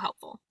so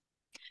helpful.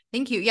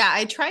 Thank you. Yeah,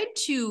 I tried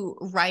to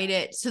write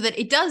it so that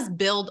it does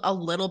build a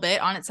little bit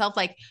on itself.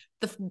 Like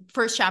the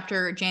first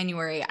chapter,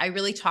 January, I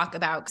really talk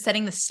about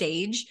setting the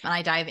stage, and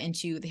I dive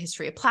into the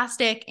history of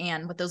plastic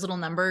and what those little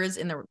numbers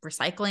in the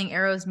recycling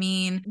arrows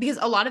mean, because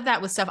a lot of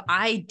that was stuff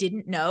I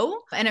didn't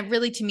know. And it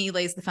really, to me,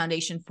 lays the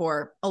foundation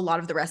for a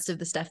lot of the rest of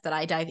the stuff that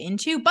I dive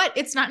into, but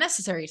it's not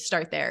necessary to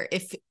start there.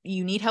 If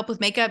you need help with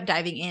makeup,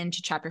 diving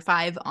into chapter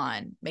 5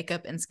 on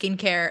makeup and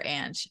skincare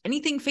and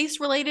anything face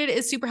related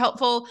is super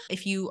helpful.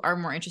 If you are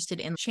more interested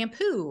in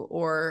shampoo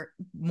or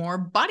more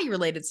body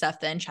related stuff,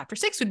 then chapter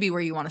 6 would be where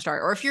you want to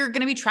start. Or if you're going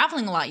to be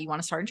traveling a lot, you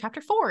want to start in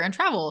chapter 4 and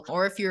travel.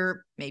 Or if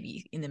you're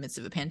maybe in the midst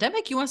of a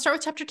pandemic, you want to start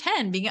with chapter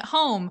 10, being at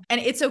home. And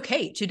it's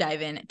okay to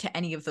dive in to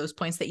any of those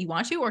points that you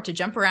want to, or to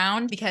jump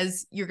around,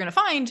 because you're going to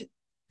find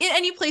in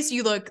any place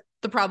you look,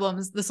 the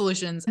problems, the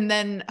solutions, and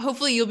then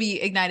hopefully you'll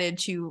be ignited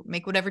to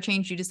make whatever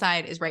change you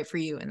decide is right for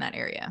you in that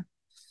area.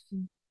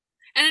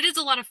 And it is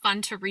a lot of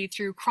fun to read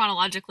through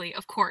chronologically,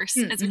 of course,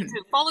 as we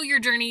follow your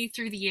journey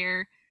through the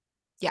year.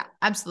 Yeah,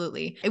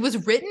 absolutely. It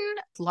was written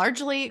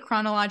largely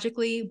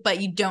chronologically, but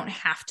you don't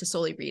have to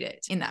solely read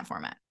it in that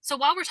format. So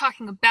while we're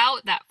talking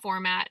about that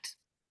format,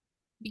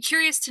 be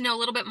curious to know a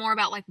little bit more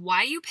about like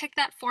why you picked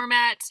that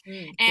format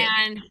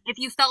and if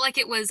you felt like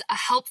it was a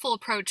helpful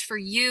approach for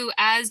you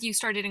as you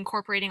started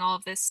incorporating all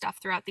of this stuff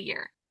throughout the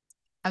year.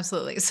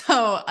 Absolutely.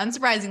 So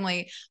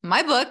unsurprisingly,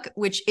 my book,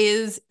 which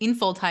is in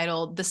full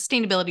title, The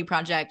Sustainability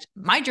Project,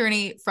 My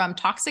Journey from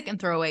Toxic and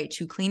Throwaway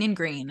to Clean and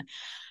Green,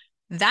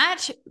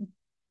 that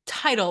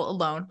title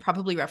alone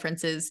probably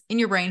references in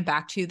your brain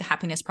back to The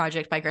Happiness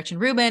Project by Gretchen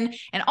Rubin,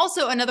 and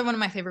also another one of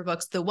my favorite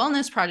books, The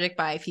Wellness Project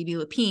by Phoebe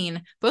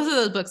Lapine. Both of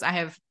those books I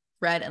have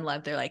read and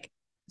loved. They're like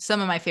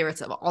some of my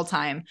favorites of all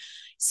time.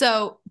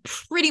 So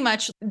pretty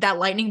much that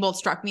lightning bolt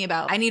struck me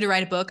about, I need to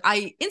write a book.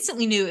 I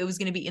instantly knew it was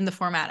going to be in the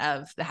format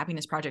of The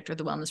Happiness Project or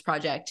The Wellness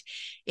Project,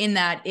 in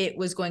that it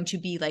was going to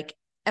be like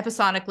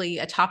episodically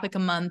a topic a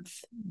month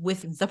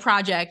with the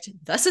project,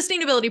 the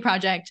sustainability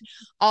project,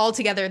 all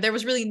together. There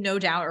was really no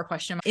doubt or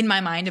question in my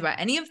mind about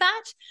any of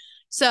that.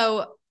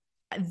 So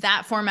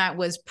that format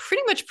was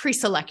pretty much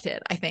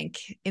pre-selected, I think,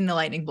 in the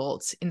lightning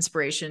bolt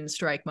inspiration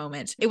strike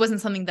moment. It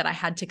wasn't something that I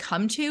had to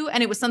come to,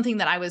 and it was something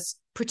that I was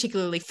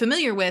particularly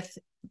familiar with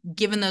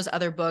given those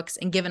other books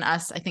and given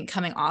us, I think,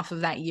 coming off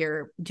of that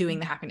year doing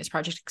the Happiness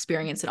Project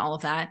experience and all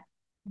of that.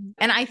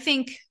 And I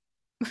think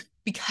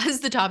because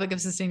the topic of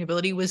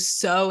sustainability was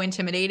so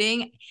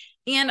intimidating,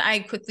 and I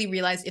quickly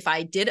realized if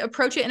I did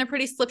approach it in a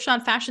pretty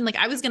slipshod fashion, like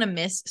I was going to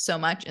miss so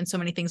much and so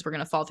many things were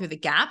going to fall through the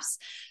gaps,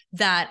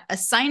 that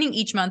assigning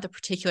each month a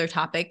particular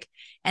topic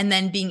and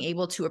then being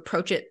able to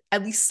approach it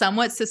at least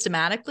somewhat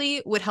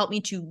systematically would help me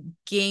to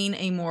gain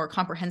a more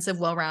comprehensive,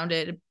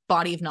 well-rounded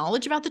body of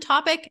knowledge about the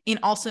topic, and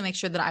also make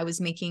sure that I was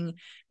making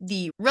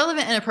the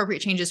relevant and appropriate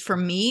changes for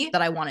me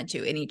that I wanted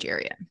to in each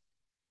area.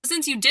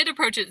 Since you did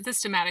approach it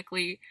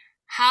systematically,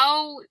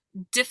 how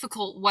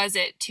difficult was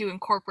it to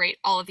incorporate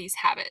all of these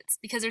habits?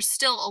 Because there's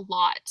still a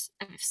lot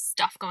of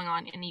stuff going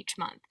on in each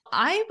month.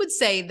 I would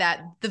say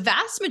that the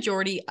vast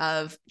majority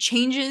of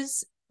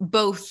changes,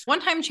 both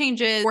one-time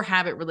changes or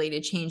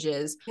habit-related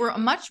changes, were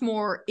much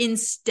more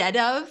instead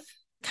of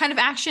kind of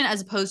action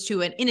as opposed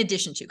to an in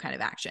addition to kind of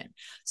action.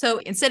 So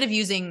instead of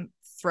using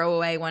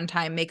throwaway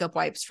one-time makeup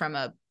wipes from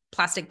a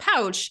plastic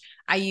pouch,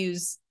 I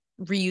use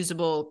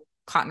reusable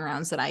cotton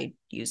rounds that I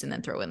use and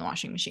then throw in the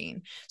washing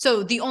machine.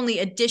 So the only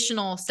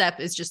additional step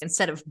is just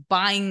instead of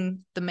buying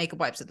the makeup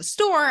wipes at the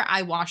store,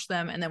 I wash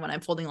them. And then when I'm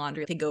folding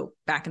laundry, they go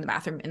back in the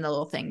bathroom in the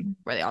little thing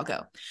where they all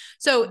go.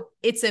 So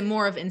it's a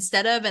more of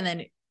instead of, and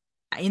then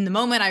in the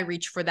moment I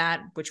reach for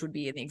that, which would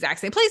be in the exact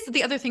same place that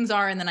the other things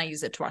are. And then I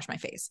use it to wash my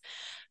face.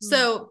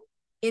 So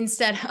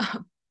instead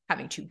of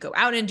having to go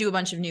out and do a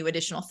bunch of new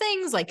additional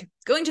things like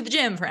going to the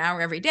gym for an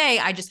hour every day,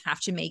 I just have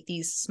to make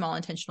these small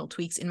intentional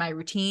tweaks in my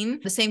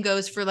routine. The same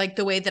goes for like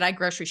the way that I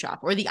grocery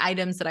shop or the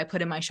items that I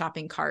put in my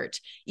shopping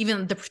cart,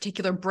 even the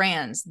particular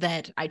brands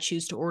that I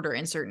choose to order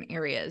in certain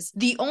areas.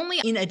 The only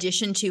in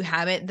addition to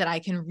habit that I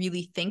can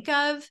really think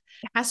of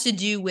has to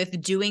do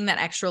with doing that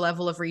extra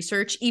level of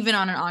research, even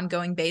on an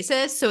ongoing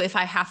basis. So if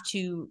I have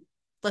to,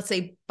 let's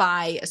say,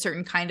 buy a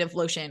certain kind of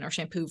lotion or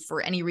shampoo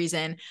for any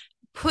reason,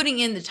 putting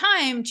in the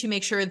time to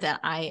make sure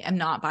that I am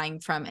not buying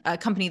from a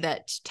company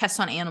that tests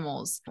on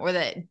animals or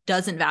that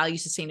doesn't value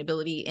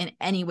sustainability in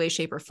any way,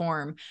 shape, or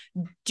form.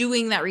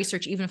 Doing that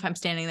research, even if I'm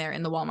standing there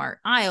in the Walmart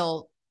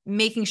aisle,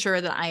 making sure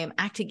that I am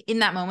acting in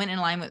that moment in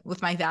alignment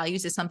with my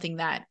values is something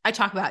that I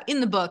talk about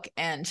in the book,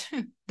 and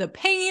the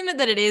pain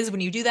that it is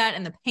when you do that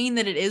and the pain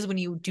that it is when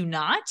you do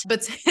not.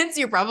 But since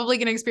you're probably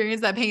going to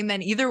experience that pain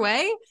then either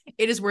way,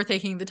 it is worth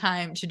taking the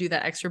time to do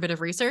that extra bit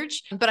of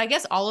research. But I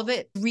guess all of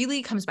it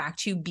really comes back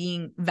to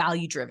being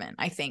value driven,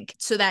 I think,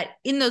 so that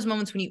in those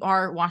moments when you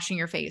are washing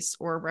your face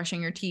or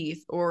brushing your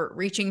teeth or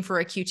reaching for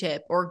a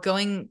Q-tip or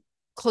going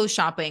clothes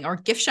shopping or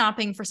gift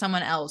shopping for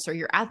someone else, or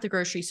you're at the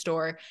grocery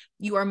store,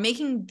 you are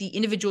making the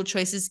individual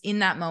choices in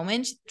that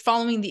moment,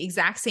 following the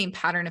exact same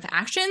pattern of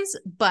actions,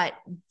 but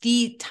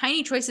the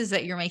tiny choices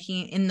that you're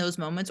making in those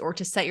moments or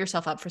to set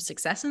yourself up for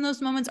success in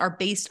those moments are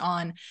based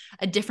on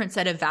a different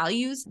set of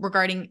values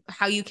regarding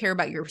how you care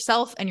about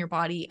yourself and your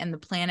body and the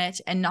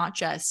planet, and not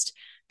just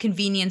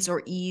convenience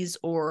or ease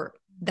or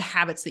the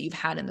habits that you've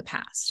had in the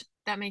past.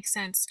 That makes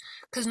sense.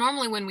 Because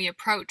normally when we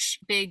approach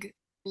big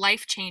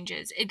life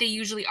changes, they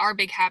usually are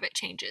big habit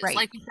changes. Right.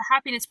 Like with the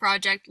Happiness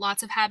Project,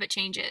 lots of habit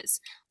changes.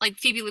 Like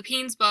Phoebe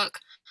Lapine's book,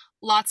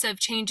 lots of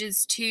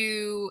changes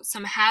to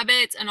some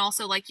habits and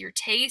also like your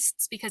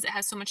tastes, because it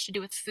has so much to do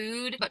with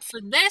food. But for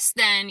this,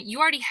 then you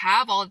already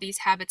have all of these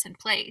habits in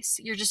place.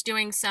 You're just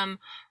doing some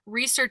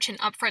research and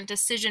upfront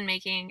decision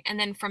making, and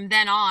then from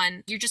then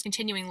on you're just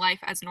continuing life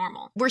as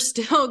normal. We're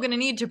still going to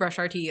need to brush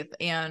our teeth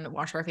and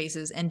wash our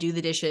faces and do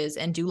the dishes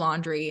and do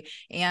laundry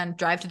and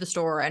drive to the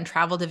store and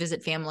travel to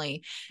visit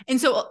family. And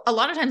so a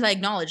lot of times I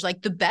acknowledge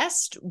like the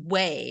best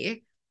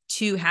way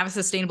to have a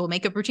sustainable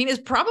makeup routine is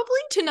probably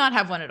to not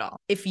have one at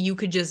all. If you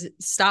could just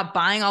stop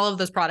buying all of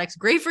those products,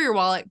 great for your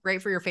wallet,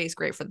 great for your face,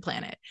 great for the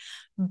planet.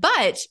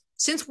 But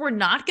since we're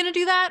not going to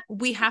do that,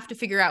 we have to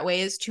figure out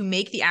ways to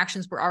make the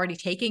actions we're already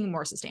taking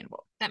more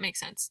sustainable. That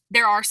makes sense.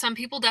 There are some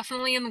people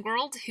definitely in the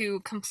world who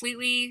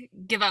completely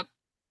give up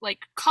like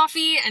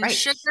coffee and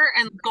sugar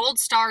and gold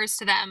stars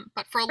to them.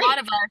 But for a lot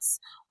of us,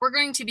 we're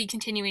going to be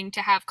continuing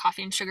to have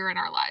coffee and sugar in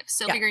our lives.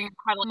 So figuring out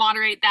how to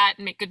moderate that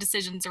and make good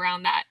decisions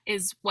around that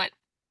is what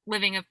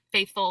living a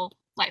faithful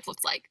life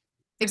looks like.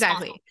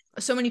 Exactly.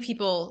 So many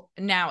people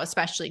now,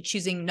 especially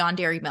choosing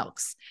non-dairy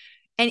milks.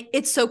 And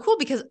it's so cool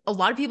because a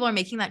lot of people are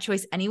making that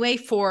choice anyway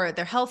for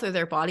their health or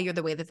their body or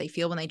the way that they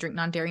feel when they drink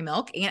non-dairy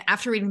milk. And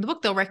after reading the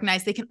book, they'll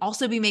recognize they can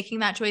also be making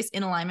that choice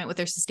in alignment with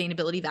their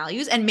sustainability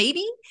values. And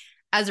maybe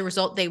as a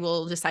result, they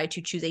will decide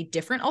to choose a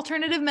different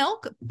alternative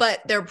milk, but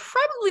they're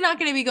probably not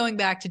going to be going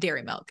back to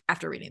dairy milk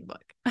after reading the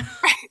book.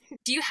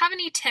 Do you have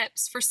any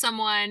tips for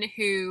someone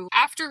who,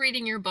 after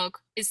reading your book,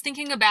 is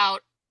thinking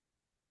about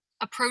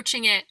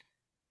approaching it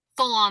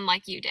full on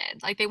like you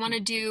did? Like they want to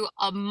do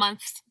a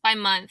month by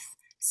month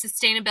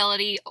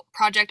sustainability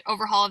project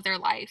overhaul of their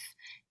life.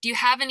 Do you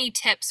have any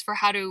tips for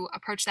how to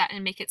approach that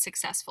and make it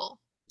successful?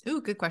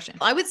 Ooh, good question.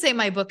 I would say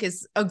my book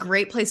is a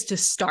great place to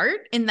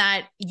start in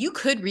that you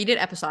could read it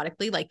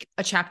episodically, like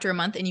a chapter a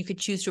month, and you could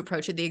choose to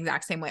approach it the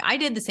exact same way. I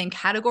did the same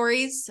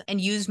categories and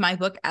used my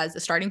book as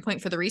a starting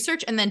point for the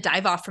research and then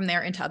dive off from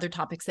there into other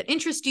topics that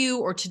interest you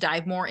or to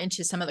dive more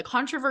into some of the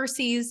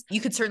controversies.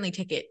 You could certainly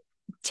take it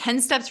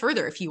 10 steps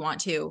further if you want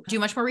to do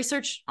much more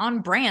research on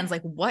brands,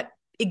 like what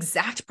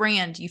exact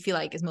brand you feel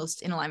like is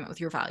most in alignment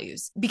with your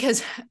values.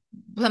 Because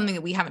something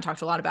that we haven't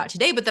talked a lot about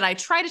today, but that I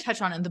try to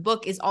touch on in the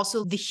book is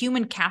also the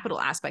human capital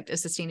aspect of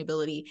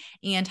sustainability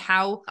and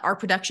how our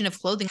production of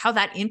clothing, how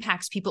that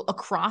impacts people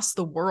across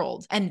the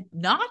world and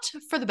not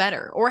for the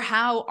better, or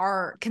how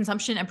our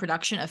consumption and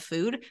production of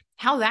food,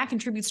 how that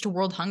contributes to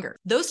world hunger.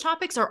 Those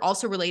topics are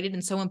also related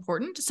and so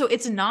important. So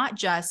it's not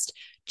just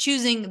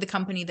choosing the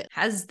company that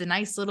has the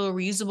nice little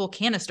reusable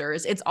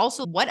canisters. It's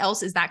also what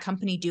else is that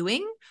company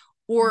doing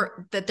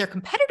or that their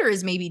competitor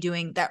is maybe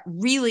doing that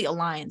really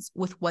aligns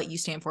with what you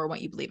stand for,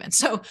 what you believe in.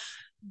 So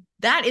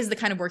that is the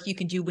kind of work you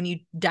can do when you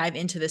dive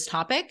into this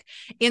topic.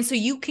 And so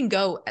you can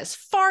go as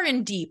far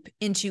and deep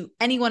into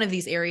any one of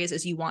these areas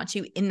as you want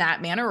to in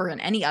that manner or in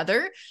any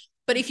other.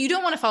 But if you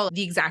don't want to follow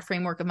the exact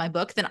framework of my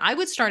book, then I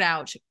would start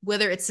out,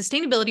 whether it's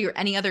sustainability or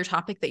any other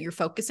topic that you're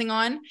focusing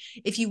on.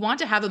 If you want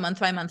to have a month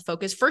by month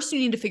focus, first you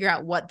need to figure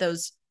out what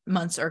those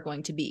months are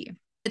going to be.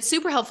 It's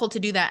super helpful to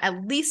do that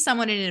at least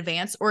somewhat in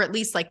advance, or at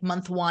least like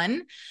month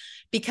one,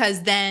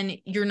 because then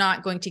you're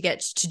not going to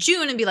get to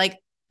June and be like,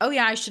 oh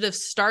yeah, I should have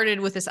started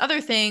with this other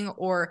thing,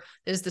 or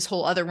there's this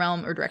whole other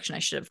realm or direction I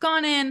should have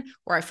gone in,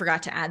 or I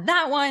forgot to add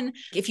that one.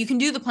 If you can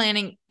do the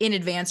planning in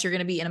advance, you're going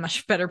to be in a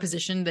much better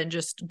position than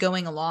just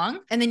going along.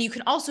 And then you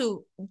can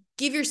also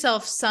give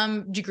yourself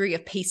some degree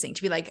of pacing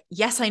to be like,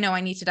 yes, I know I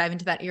need to dive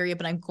into that area,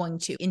 but I'm going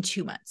to in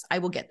 2 months. I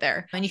will get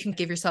there. And you can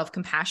give yourself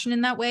compassion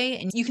in that way,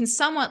 and you can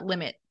somewhat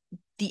limit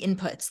the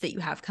inputs that you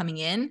have coming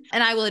in.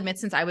 And I will admit,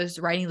 since I was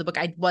writing the book,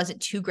 I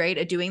wasn't too great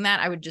at doing that.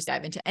 I would just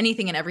dive into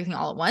anything and everything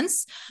all at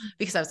once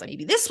because I was like,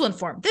 maybe this will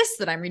inform this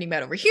that I'm reading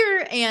about over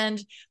here. And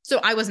so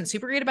I wasn't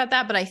super great about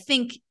that. But I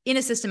think in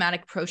a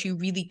systematic approach, you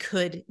really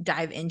could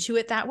dive into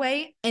it that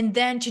way. And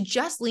then to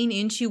just lean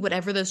into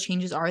whatever those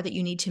changes are that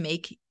you need to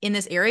make in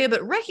this area,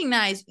 but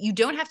recognize you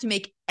don't have to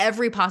make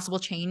every possible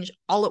change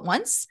all at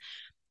once,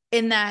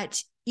 in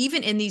that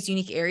even in these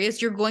unique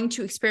areas, you're going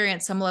to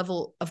experience some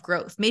level of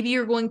growth. Maybe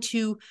you're going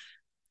to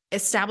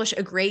establish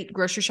a great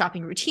grocery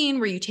shopping routine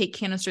where you take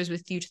canisters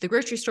with you to the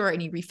grocery store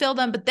and you refill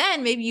them. But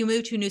then maybe you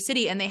move to a new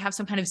city and they have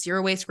some kind of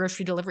zero waste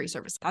grocery delivery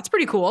service. That's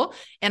pretty cool.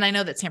 And I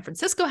know that San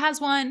Francisco has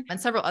one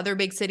and several other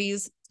big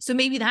cities. So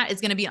maybe that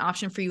is going to be an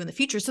option for you in the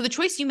future. So the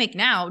choice you make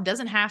now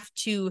doesn't have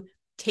to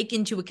take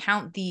into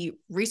account the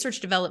research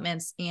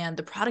developments and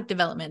the product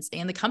developments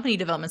and the company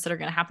developments that are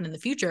going to happen in the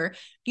future.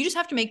 You just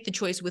have to make the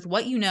choice with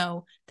what you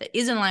know that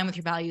is in line with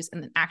your values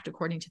and then act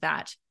according to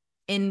that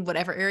in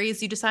whatever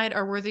areas you decide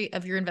are worthy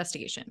of your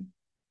investigation.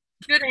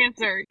 Good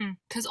answer.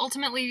 Because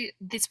ultimately,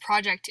 this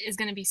project is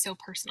going to be so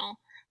personal.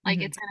 Like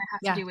it's going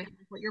to have to do with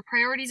what your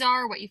priorities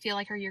are, what you feel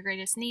like are your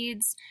greatest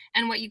needs,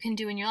 and what you can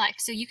do in your life.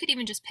 So you could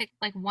even just pick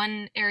like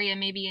one area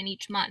maybe in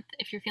each month.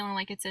 If you're feeling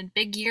like it's a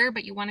big year,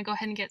 but you want to go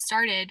ahead and get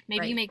started,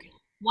 maybe you make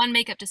one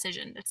makeup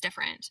decision that's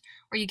different,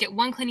 or you get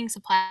one cleaning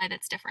supply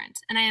that's different.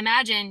 And I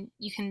imagine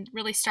you can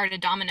really start a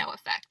domino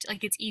effect.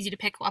 Like it's easy to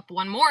pick up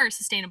one more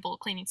sustainable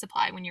cleaning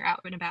supply when you're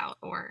out and about.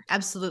 Or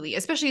absolutely,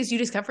 especially as you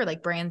discover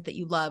like brands that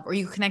you love, or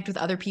you connect with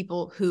other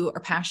people who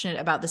are passionate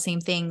about the same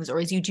things, or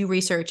as you do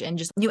research and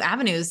just new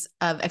avenues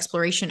of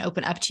exploration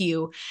open up to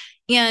you.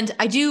 And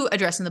I do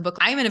address in the book,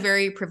 I'm in a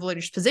very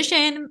privileged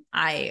position.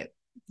 I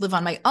live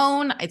on my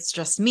own. It's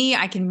just me.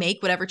 I can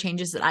make whatever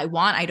changes that I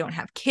want. I don't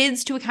have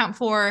kids to account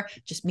for,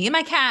 just me and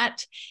my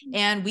cat.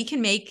 And we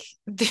can make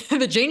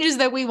the changes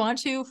that we want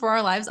to for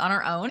our lives on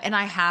our own. And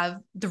I have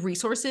the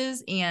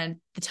resources and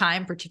the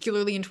time,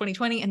 particularly in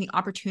 2020, and the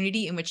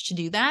opportunity in which to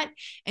do that.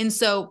 And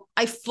so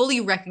I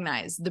fully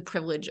recognize the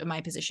privilege of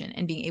my position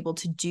and being able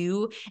to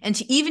do and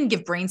to even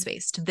give brain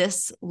space to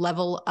this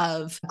level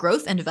of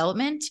growth and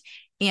development,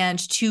 and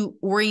to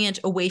orient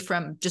away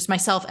from just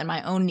myself and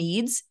my own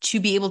needs to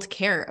be able to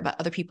care about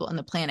other people on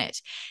the planet.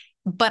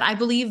 But I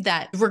believe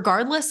that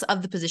regardless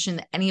of the position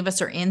that any of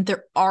us are in,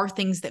 there are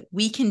things that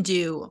we can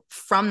do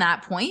from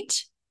that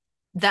point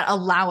that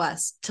allow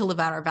us to live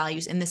out our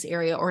values in this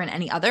area or in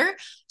any other.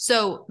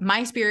 So my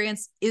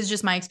experience is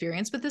just my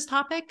experience with this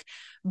topic,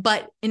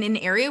 but in an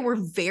area where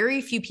very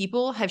few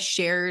people have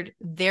shared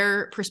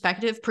their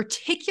perspective,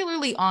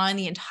 particularly on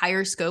the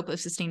entire scope of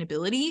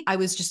sustainability, I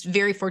was just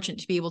very fortunate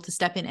to be able to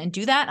step in and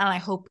do that. And I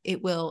hope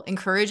it will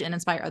encourage and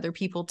inspire other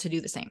people to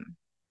do the same.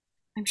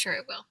 I'm sure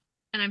it will.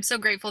 And I'm so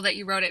grateful that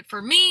you wrote it for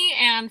me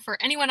and for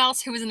anyone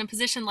else who is in a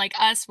position like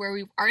us where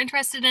we are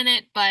interested in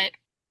it, but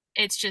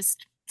it's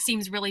just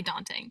seems really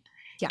daunting.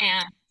 Yeah.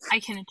 And I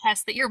can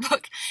attest that your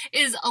book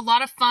is a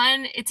lot of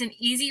fun. It's an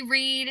easy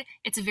read.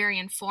 It's a very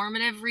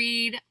informative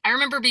read. I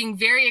remember being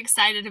very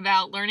excited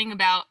about learning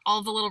about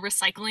all the little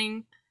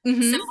recycling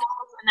symbols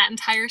in that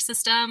entire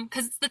system,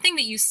 because it's the thing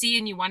that you see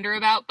and you wonder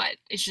about, but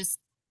it's just,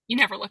 you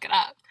never look it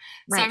up.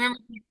 Right. So I remember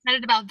being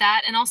excited about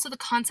that, and also the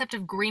concept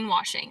of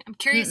greenwashing. I'm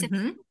curious if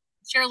you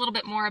share a little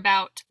bit more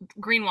about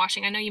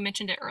greenwashing. I know you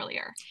mentioned it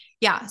earlier.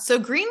 Yeah. So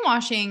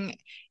greenwashing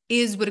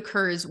is what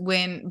occurs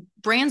when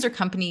brands or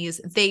companies,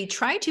 they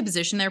try to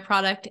position their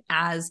product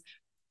as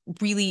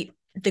really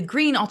the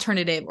green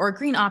alternative or a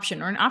green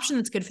option or an option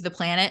that's good for the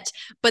planet,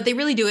 but they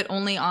really do it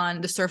only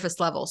on the surface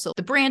level. So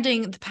the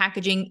branding, the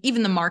packaging,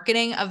 even the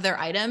marketing of their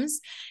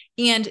items.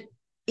 And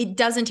it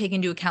doesn't take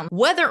into account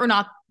whether or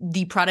not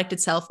the product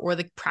itself or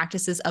the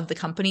practices of the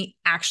company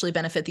actually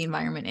benefit the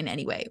environment in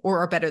any way or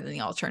are better than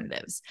the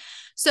alternatives.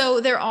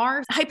 So there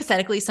are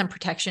hypothetically some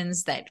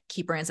protections that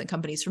keep brands and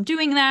companies from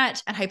doing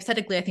that. And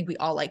hypothetically, I think we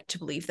all like to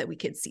believe that we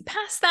could see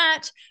past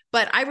that.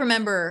 But I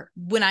remember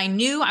when I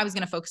knew I was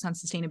going to focus on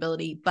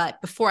sustainability, but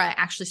before I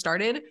actually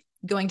started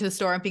going to the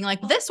store and being like,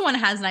 this one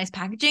has nice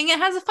packaging. It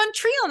has a fun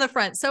tree on the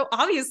front. So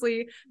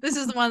obviously this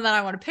is the one that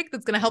I want to pick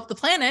that's going to help the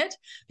planet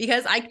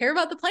because I care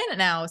about the planet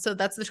now. So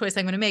that's the choice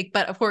I'm going to make.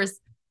 But of course,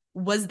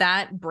 was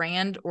that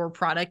brand or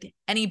product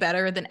any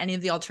better than any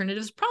of the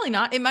alternatives? Probably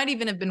not. It might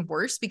even have been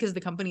worse because the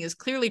company is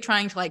clearly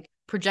trying to like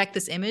project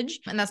this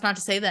image. And that's not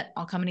to say that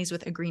all companies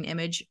with a green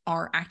image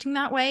are acting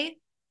that way,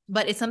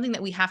 but it's something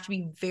that we have to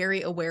be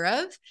very aware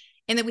of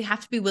and that we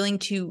have to be willing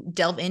to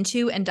delve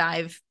into and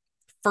dive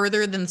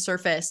further than the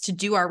surface to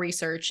do our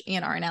research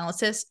and our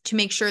analysis to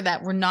make sure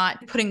that we're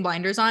not putting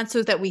blinders on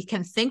so that we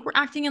can think we're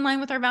acting in line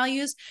with our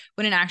values,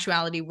 when in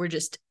actuality, we're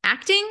just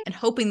acting and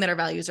hoping that our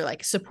values are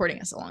like supporting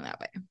us along that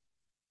way.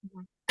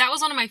 That was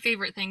one of my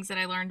favorite things that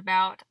I learned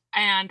about.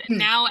 And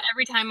now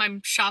every time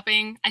I'm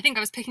shopping, I think I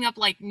was picking up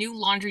like new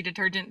laundry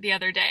detergent the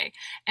other day,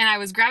 and I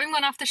was grabbing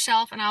one off the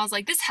shelf and I was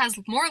like, this has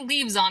more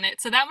leaves on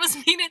it, so that must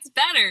mean it's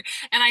better.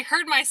 And I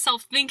heard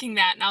myself thinking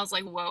that, and I was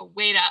like, whoa,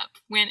 wait up.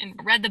 Went and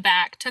read the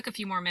back, took a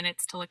few more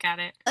minutes to look at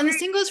it. And the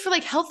same goes for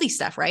like healthy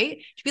stuff, right?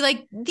 To be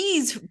like,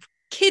 these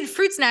kid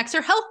fruit snacks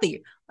are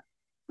healthy.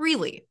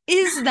 Really?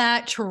 Is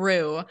that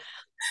true?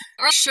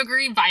 Or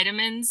sugary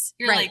vitamins.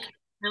 You're like,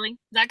 really? Is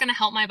that going to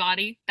help my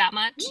body that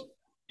much?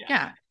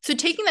 Yeah. So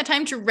taking that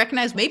time to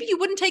recognize maybe you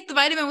wouldn't take the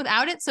vitamin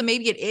without it. So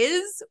maybe it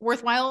is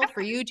worthwhile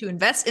for you to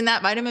invest in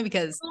that vitamin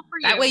because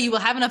that way you will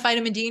have enough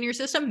vitamin D in your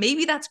system.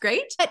 Maybe that's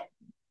great, but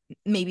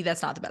maybe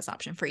that's not the best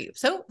option for you.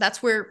 So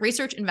that's where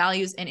research and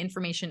values and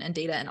information and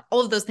data and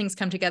all of those things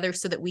come together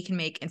so that we can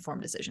make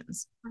informed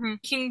decisions.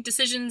 Making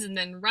decisions and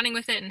then running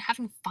with it and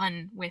having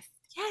fun with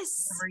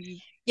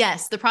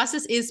Yes, the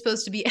process is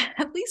supposed to be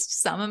at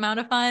least some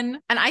amount of fun.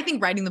 And I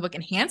think writing the book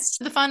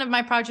enhanced the fun of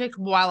my project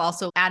while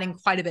also adding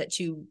quite a bit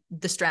to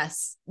the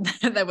stress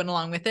that went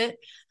along with it.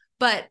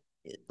 But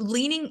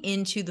leaning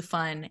into the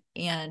fun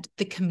and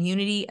the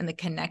community and the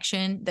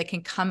connection that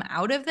can come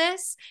out of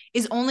this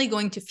is only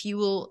going to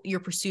fuel your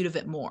pursuit of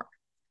it more.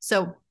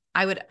 So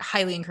I would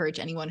highly encourage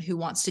anyone who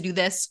wants to do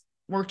this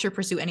or to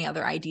pursue any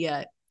other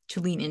idea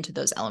to lean into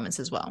those elements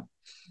as well.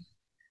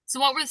 So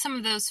what were some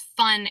of those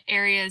fun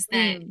areas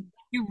that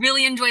you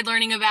really enjoyed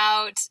learning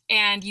about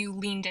and you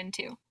leaned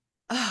into?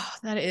 Oh,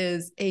 that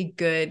is a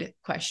good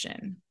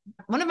question.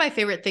 One of my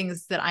favorite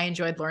things that I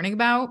enjoyed learning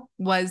about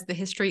was the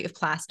history of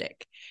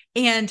plastic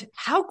and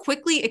how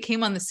quickly it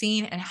came on the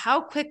scene and how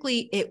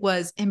quickly it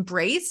was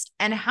embraced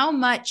and how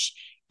much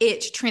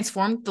it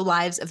transformed the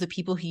lives of the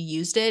people who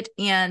used it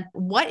and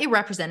what it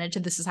represented to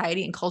the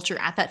society and culture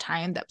at that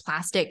time that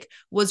plastic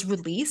was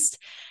released,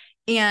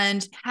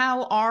 and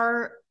how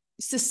our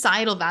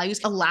societal values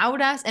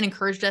allowed us and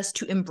encouraged us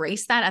to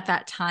embrace that at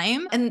that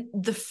time, and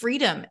the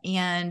freedom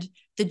and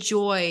the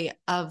joy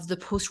of the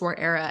post-war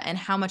era, and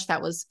how much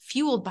that was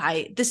fueled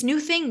by this new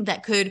thing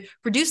that could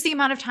reduce the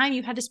amount of time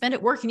you had to spend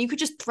at work, and you could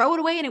just throw it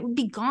away and it would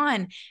be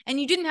gone. And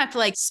you didn't have to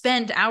like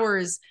spend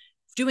hours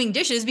doing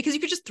dishes because you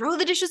could just throw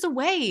the dishes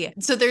away.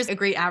 So there's a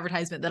great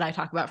advertisement that I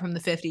talk about from the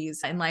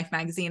 50s in Life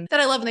magazine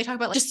that I love. And they talk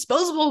about like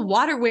disposable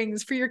water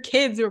wings for your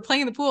kids who are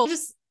playing in the pool.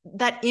 Just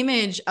that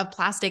image of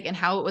plastic and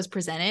how it was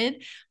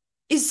presented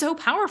is so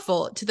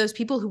powerful to those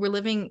people who were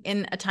living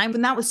in a time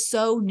when that was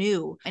so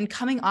new and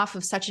coming off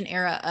of such an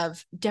era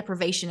of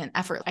deprivation and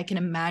effort. I can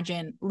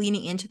imagine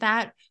leaning into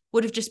that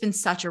would have just been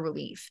such a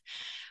relief.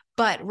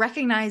 But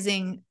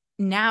recognizing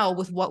now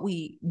with what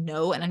we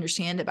know and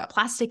understand about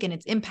plastic and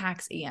its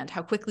impacts and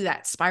how quickly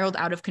that spiraled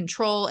out of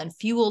control and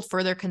fueled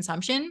further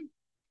consumption,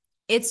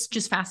 it's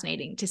just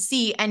fascinating to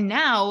see. And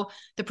now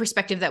the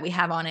perspective that we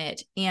have on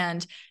it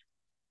and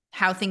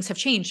how things have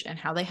changed and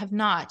how they have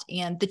not,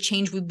 and the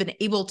change we've been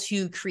able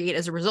to create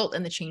as a result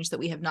and the change that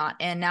we have not.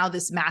 And now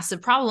this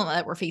massive problem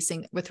that we're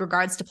facing with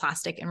regards to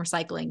plastic and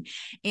recycling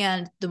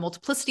and the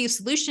multiplicity of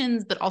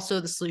solutions, but also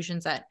the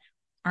solutions that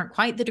aren't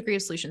quite the degree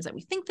of solutions that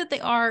we think that they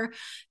are.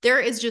 There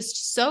is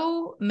just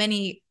so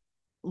many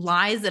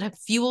lies that have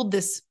fueled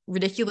this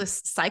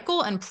ridiculous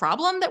cycle and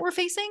problem that we're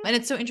facing. And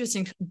it's so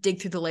interesting to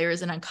dig through the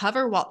layers and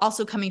uncover, while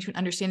also coming to an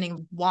understanding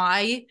of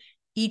why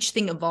each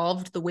thing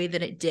evolved the way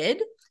that it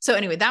did. So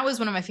anyway, that was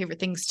one of my favorite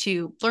things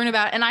to learn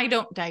about. And I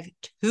don't dive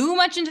too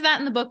much into that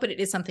in the book, but it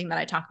is something that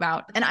I talk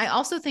about. And I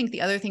also think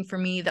the other thing for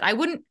me that I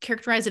wouldn't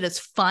characterize it as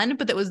fun,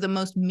 but that was the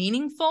most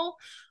meaningful,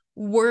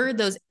 were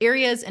those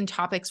areas and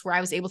topics where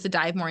I was able to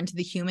dive more into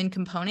the human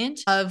component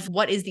of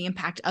what is the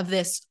impact of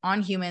this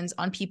on humans,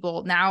 on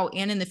people now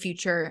and in the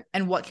future,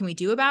 and what can we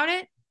do about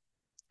it?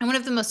 And one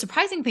of the most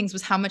surprising things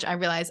was how much I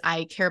realized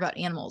I care about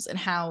animals, and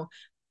how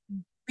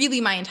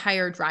really my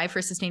entire drive for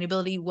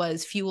sustainability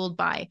was fueled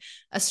by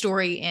a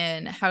story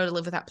in How to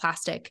Live Without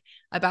Plastic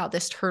about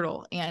this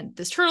turtle, and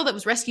this turtle that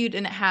was rescued,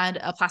 and it had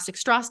a plastic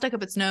straw stuck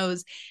up its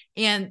nose.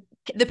 And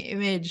the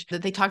image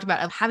that they talked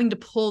about of having to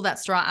pull that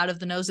straw out of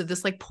the nose of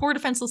this like poor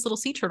defenseless little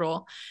sea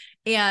turtle.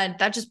 And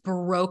that just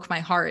broke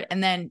my heart.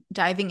 And then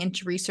diving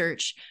into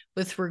research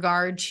with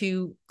regard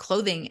to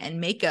clothing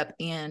and makeup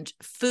and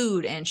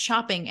food and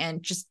shopping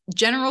and just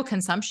general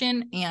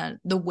consumption and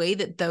the way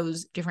that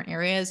those different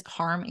areas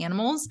harm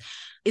animals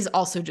is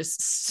also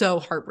just so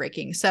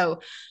heartbreaking.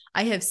 So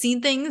I have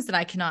seen things that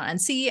I cannot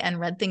unsee, and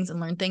read things and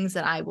learned things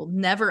that I will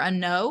never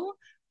unknow.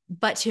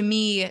 But to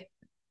me,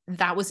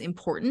 that was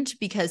important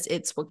because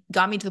it's what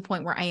got me to the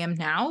point where I am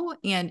now,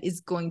 and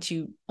is going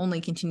to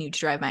only continue to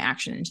drive my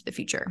action into the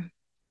future.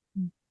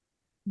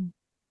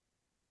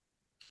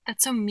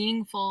 That's so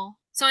meaningful.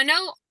 So I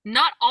know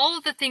not all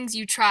of the things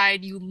you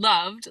tried you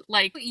loved.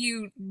 Like,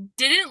 you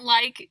didn't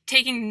like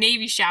taking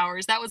Navy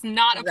showers. That was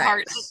not a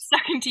part that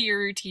stuck into your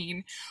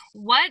routine.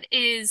 What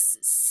is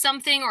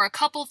something or a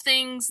couple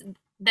things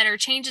that are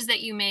changes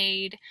that you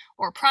made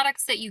or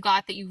products that you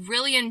got that you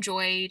really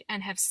enjoyed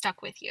and have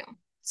stuck with you?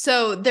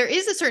 So there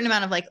is a certain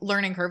amount of like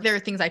learning curve. There are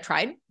things I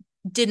tried,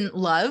 didn't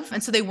love,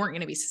 and so they weren't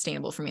going to be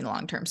sustainable for me in the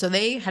long term. So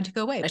they had to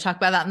go away. I talk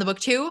about that in the book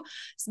too.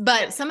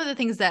 But some of the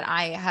things that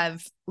I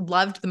have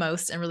loved the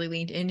most and really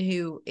leaned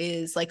into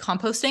is like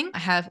composting. I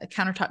have a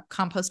countertop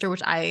composter,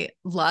 which I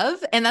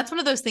love. And that's one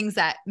of those things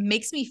that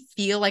makes me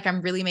feel like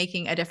I'm really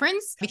making a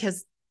difference,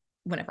 because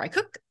whenever I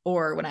cook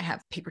or when I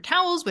have paper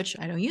towels, which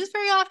I don't use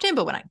very often,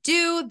 but when I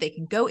do, they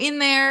can go in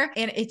there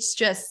and it's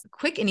just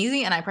quick and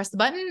easy. And I press the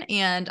button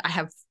and I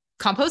have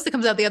compost that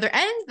comes out the other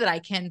end that I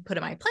can put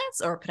in my plants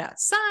or put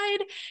outside.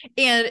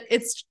 And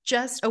it's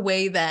just a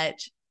way that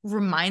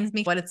reminds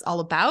me what it's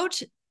all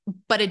about,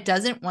 but it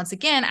doesn't, once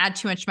again, add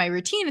too much to my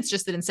routine. It's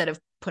just that instead of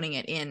putting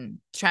it in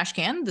the trash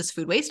can, this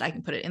food waste, I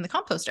can put it in the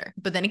composter.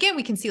 But then again,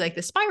 we can see like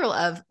the spiral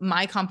of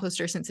my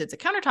composter, since it's a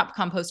countertop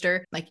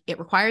composter, like it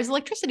requires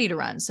electricity to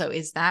run. So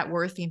is that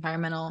worth the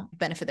environmental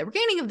benefit that we're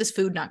gaining of this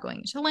food not going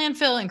into the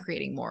landfill and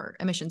creating more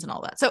emissions and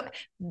all that? So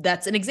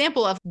that's an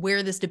example of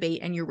where this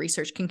debate and your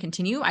research can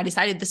continue. I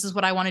decided this is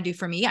what I want to do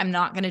for me. I'm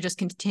not going to just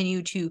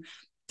continue to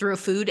throw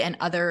food and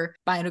other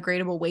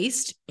biodegradable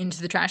waste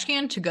into the trash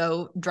can to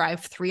go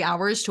drive 3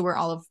 hours to where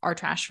all of our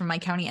trash from my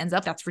county ends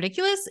up. That's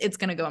ridiculous. It's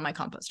going to go in my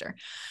composter.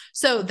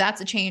 So that's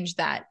a change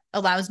that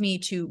allows me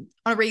to,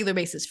 on a regular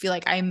basis, feel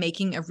like I'm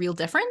making a real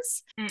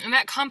difference. And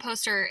that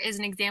composter is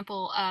an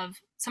example of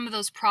some of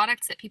those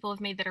products that people have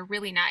made that are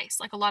really nice.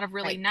 Like a lot of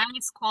really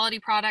nice quality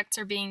products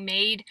are being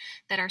made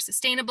that are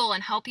sustainable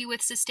and help you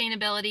with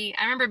sustainability.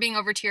 I remember being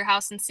over to your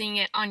house and seeing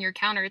it on your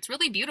counter. It's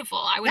really beautiful.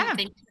 I wouldn't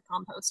think it's a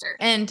composter.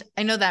 And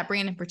I know that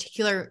brand in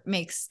particular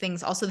makes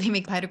things also, they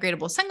make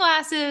biodegradable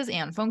sunglasses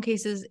and phone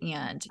cases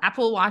and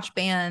Apple Watch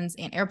bands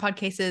and AirPod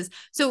cases.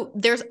 So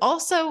there's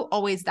also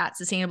always that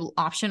sustainable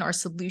option or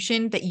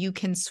solution that you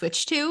can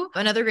switch to.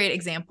 Another great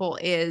example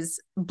is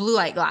blue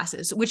light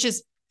glasses, which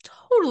is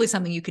totally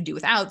something you could do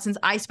without. Since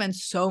I spend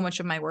so much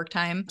of my work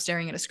time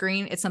staring at a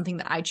screen, it's something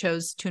that I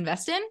chose to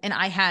invest in. And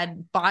I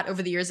had bought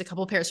over the years a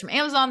couple pairs from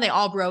Amazon. They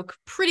all broke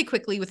pretty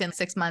quickly within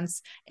 6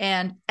 months.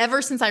 And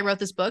ever since I wrote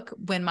this book,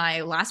 when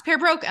my last pair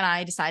broke and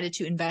I decided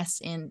to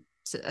invest in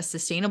a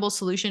sustainable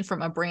solution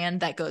from a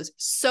brand that goes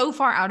so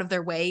far out of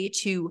their way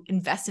to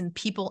invest in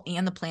people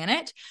and the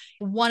planet,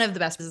 one of the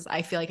best businesses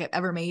I feel like I've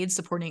ever made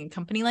supporting a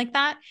company like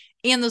that.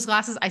 And those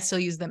glasses, I still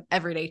use them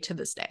every day to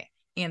this day.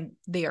 And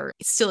they are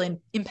still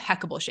in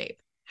impeccable shape,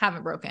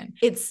 haven't broken.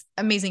 It's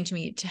amazing to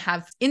me to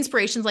have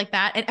inspirations like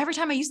that. And every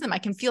time I use them, I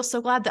can feel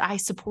so glad that I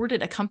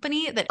supported a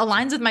company that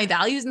aligns with my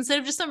values instead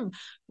of just some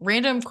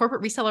random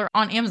corporate reseller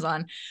on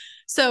Amazon.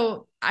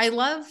 So I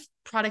love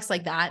products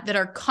like that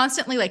are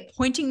constantly like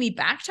pointing me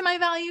back to my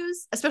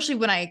values, especially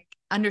when I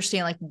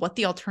understand like what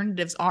the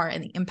alternatives are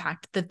and the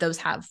impact that those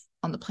have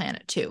on the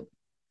planet too.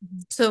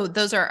 So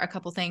those are a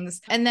couple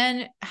things. And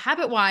then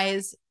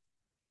habit-wise,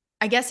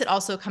 I guess it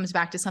also comes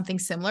back to something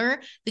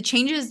similar. The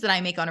changes that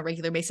I make on a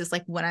regular basis,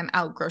 like when I'm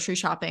out grocery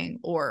shopping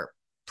or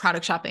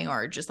product shopping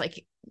or just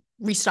like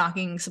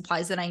restocking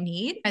supplies that I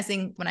need, I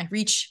think when I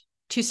reach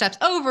 2 steps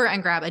over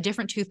and grab a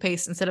different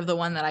toothpaste instead of the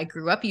one that I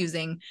grew up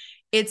using,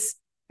 it's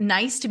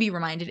nice to be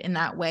reminded in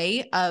that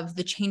way of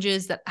the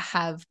changes that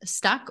have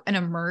stuck and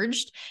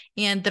emerged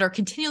and that are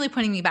continually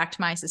pointing me back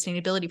to my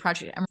sustainability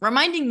project and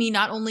reminding me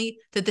not only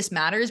that this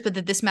matters, but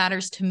that this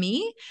matters to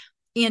me,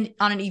 and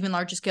on an even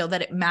larger scale,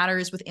 that it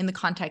matters within the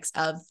context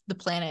of the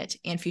planet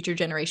and future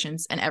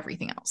generations and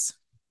everything else.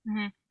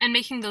 Mm-hmm. And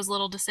making those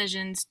little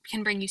decisions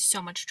can bring you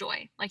so much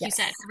joy. Like Yes.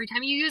 you said, every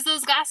time you use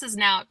those glasses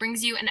now, it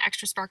brings you an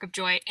extra spark of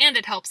joy and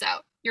it helps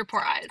out your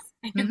poor eyes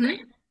and your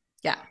brain.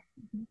 Yeah.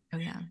 Oh,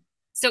 yeah.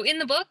 So in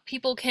the book,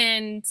 people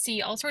can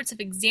see all sorts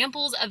of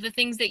examples of the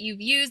things that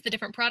you've used, the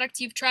different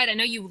products you've tried. I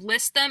know you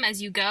list them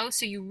as you go,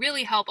 so you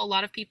really help a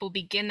lot of people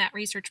begin that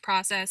research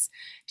process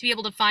to be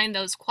able to find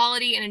those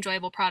quality and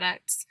enjoyable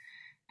products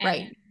and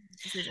right.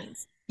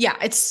 decisions. Yeah,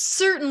 it's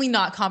certainly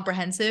not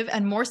comprehensive,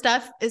 and more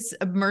stuff is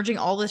emerging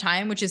all the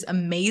time, which is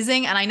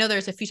amazing. And I know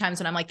there's a few times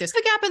when I'm like, there's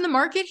a gap in the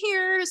market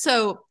here.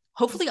 So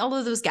hopefully all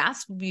of those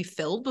gaps will be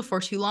filled before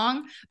too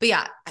long. But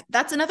yeah,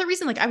 that's another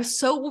reason. Like I was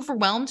so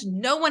overwhelmed.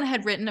 No one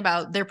had written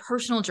about their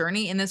personal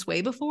journey in this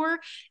way before,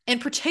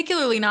 and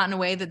particularly not in a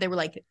way that they were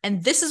like,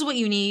 and this is what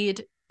you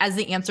need as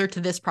the answer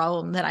to this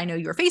problem that I know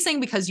you're facing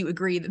because you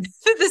agree that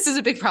this is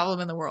a big problem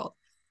in the world.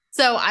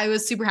 So I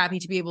was super happy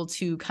to be able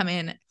to come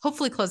in,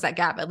 hopefully close that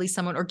gap, at least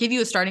someone, or give you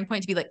a starting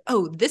point to be like,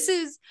 oh, this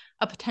is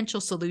a potential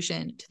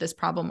solution to this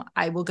problem.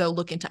 I will go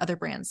look into other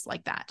brands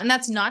like that. And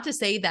that's not to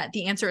say that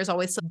the answer is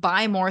always to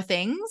buy more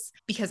things,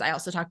 because I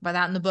also talk about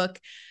that in the book.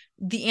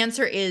 The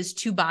answer is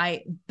to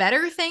buy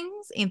better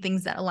things and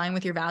things that align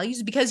with your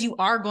values, because you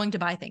are going to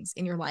buy things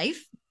in your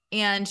life.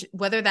 And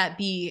whether that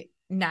be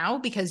now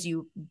because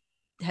you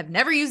have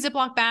never used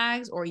Ziploc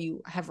bags, or you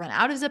have run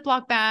out of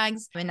Ziploc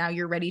bags and now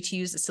you're ready to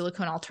use a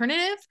silicone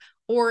alternative,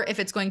 or if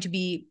it's going to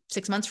be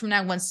 6 months from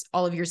now, once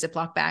all of your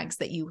Ziploc bags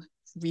that you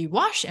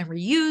rewash and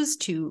reuse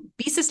to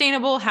be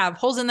sustainable have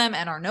holes in them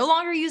and are no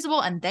longer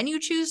usable, and then you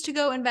choose to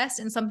go invest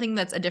in something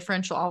that's a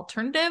differential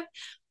alternative,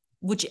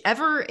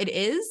 whichever it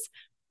is,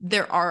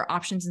 there are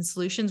options and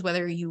solutions,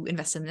 whether you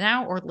invest in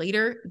now or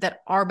later,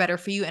 that are better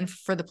for you and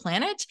for the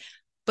planet.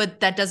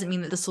 But that doesn't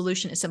mean that the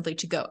solution is simply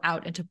to go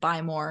out and to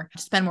buy more,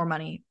 to spend more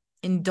money,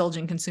 indulge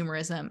in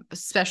consumerism,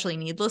 especially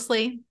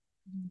needlessly.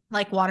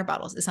 Like water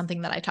bottles is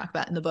something that I talk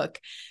about in the book,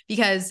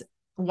 because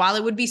while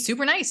it would be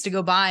super nice to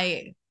go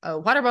buy a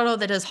water bottle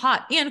that is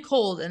hot and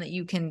cold and that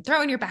you can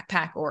throw in your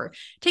backpack or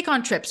take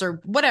on trips or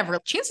whatever,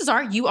 chances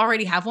are you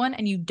already have one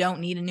and you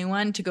don't need a new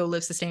one to go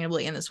live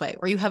sustainably in this way,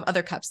 or you have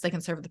other cups that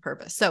can serve the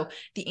purpose. So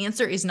the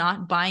answer is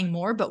not buying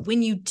more, but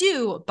when you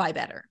do, buy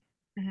better.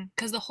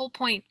 Because the whole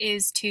point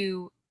is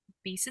to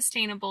be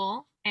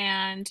sustainable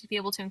and to be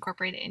able to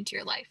incorporate it into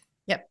your life.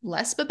 Yep.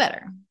 Less, but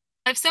better.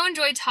 I've so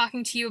enjoyed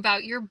talking to you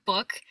about your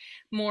book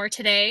more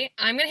today.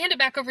 I'm going to hand it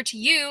back over to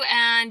you,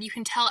 and you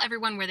can tell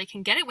everyone where they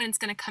can get it when it's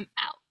going to come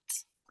out.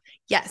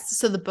 Yes.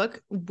 So the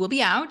book will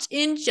be out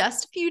in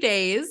just a few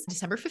days,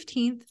 December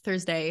 15th,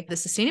 Thursday. The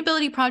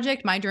Sustainability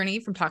Project, My Journey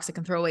from Toxic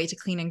and Throwaway to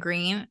Clean and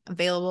Green,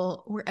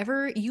 available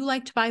wherever you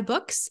like to buy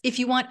books. If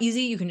you want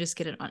easy, you can just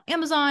get it on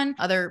Amazon.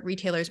 Other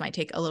retailers might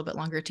take a little bit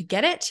longer to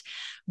get it,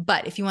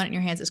 but if you want it in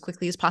your hands as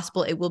quickly as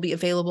possible, it will be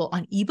available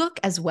on ebook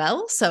as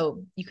well.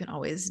 So you can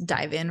always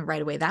dive in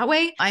right away that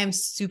way. I am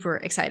super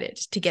excited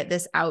to get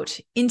this out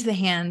into the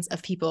hands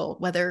of people,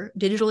 whether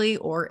digitally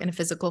or in a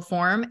physical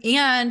form.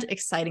 And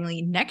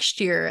excitingly, next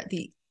year,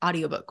 the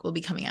audiobook will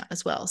be coming out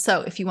as well.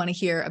 So if you want to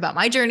hear about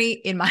my journey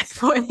in my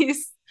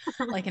voice,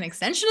 like an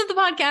extension of the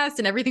podcast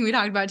and everything we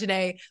talked about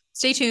today,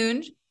 stay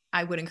tuned.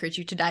 I would encourage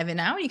you to dive in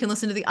now. You can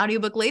listen to the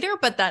audiobook later,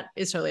 but that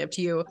is totally up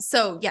to you.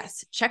 So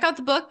yes, check out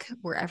the book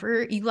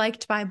wherever you like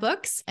to buy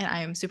books. And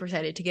I am super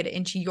excited to get it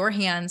into your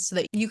hands so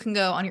that you can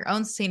go on your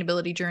own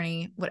sustainability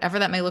journey, whatever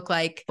that may look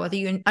like, whether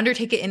you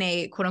undertake it in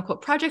a quote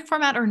unquote project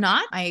format or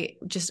not. I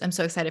just am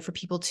so excited for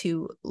people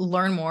to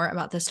learn more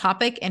about this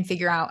topic and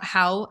figure out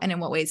how and in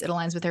what ways it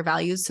aligns with their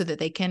values so that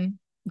they can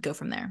go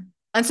from there.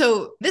 And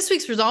so this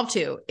week's resolve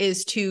too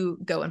is to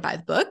go and buy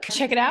the book,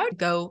 check it out,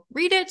 go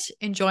read it,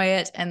 enjoy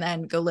it, and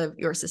then go live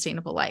your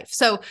sustainable life.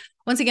 So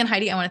once again,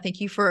 Heidi, I want to thank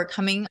you for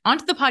coming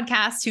onto the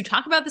podcast to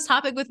talk about this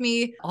topic with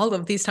me, all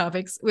of these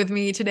topics with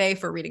me today,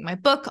 for reading my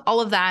book, all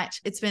of that.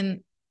 It's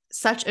been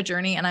such a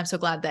journey, and I'm so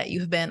glad that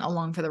you have been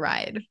along for the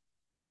ride.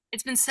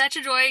 It's been such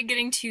a joy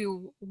getting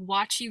to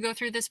watch you go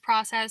through this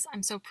process.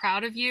 I'm so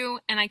proud of you,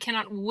 and I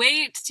cannot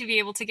wait to be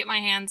able to get my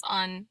hands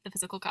on the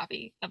physical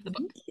copy of the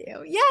book. Thank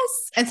you.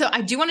 Yes. And so I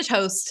do want to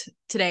toast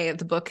today of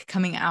the book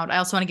coming out. I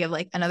also want to give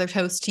like another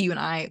toast to you and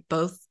I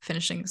both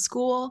finishing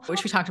school,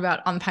 which we talked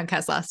about on the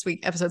podcast last week,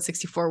 episode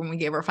 64, when we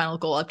gave our final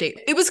goal update.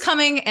 It was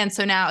coming. And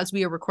so now as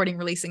we are recording,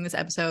 releasing this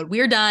episode, we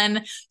are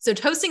done. So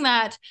toasting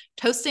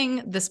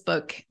this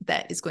book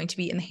that is going to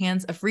be in the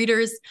hands of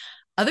readers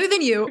other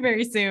than you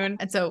very soon.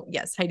 And so,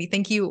 yes, Heidi,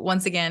 thank you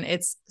once again.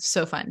 It's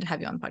so fun to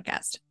have you on the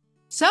podcast.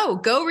 So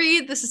go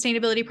read The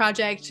Sustainability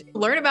Project,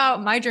 learn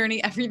about my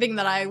journey, everything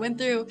that I went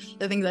through,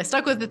 the things I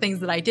stuck with, the things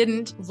that I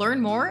didn't,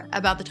 learn more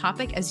about the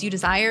topic as you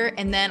desire.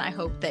 And then I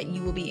hope that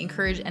you will be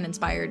encouraged and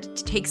inspired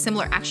to take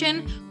similar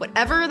action,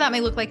 whatever that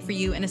may look like for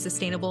you, in a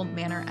sustainable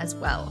manner as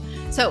well.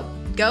 So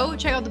go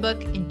check out the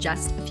book in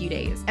just a few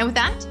days. And with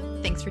that,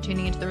 thanks for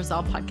tuning into the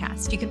Resolve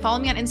podcast. You can follow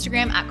me on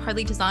Instagram at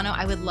Carly Tizano.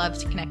 I would love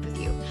to connect with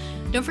you.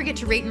 Don't forget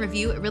to rate and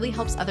review. It really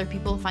helps other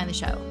people find the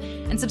show.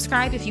 And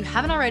subscribe if you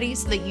haven't already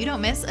so that you don't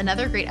miss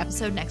another great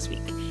episode next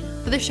week.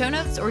 For the show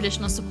notes or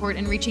additional support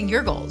in reaching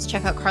your goals,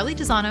 check out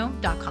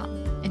carlytizano.com.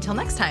 Until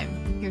next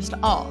time, here's to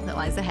all that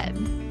lies ahead.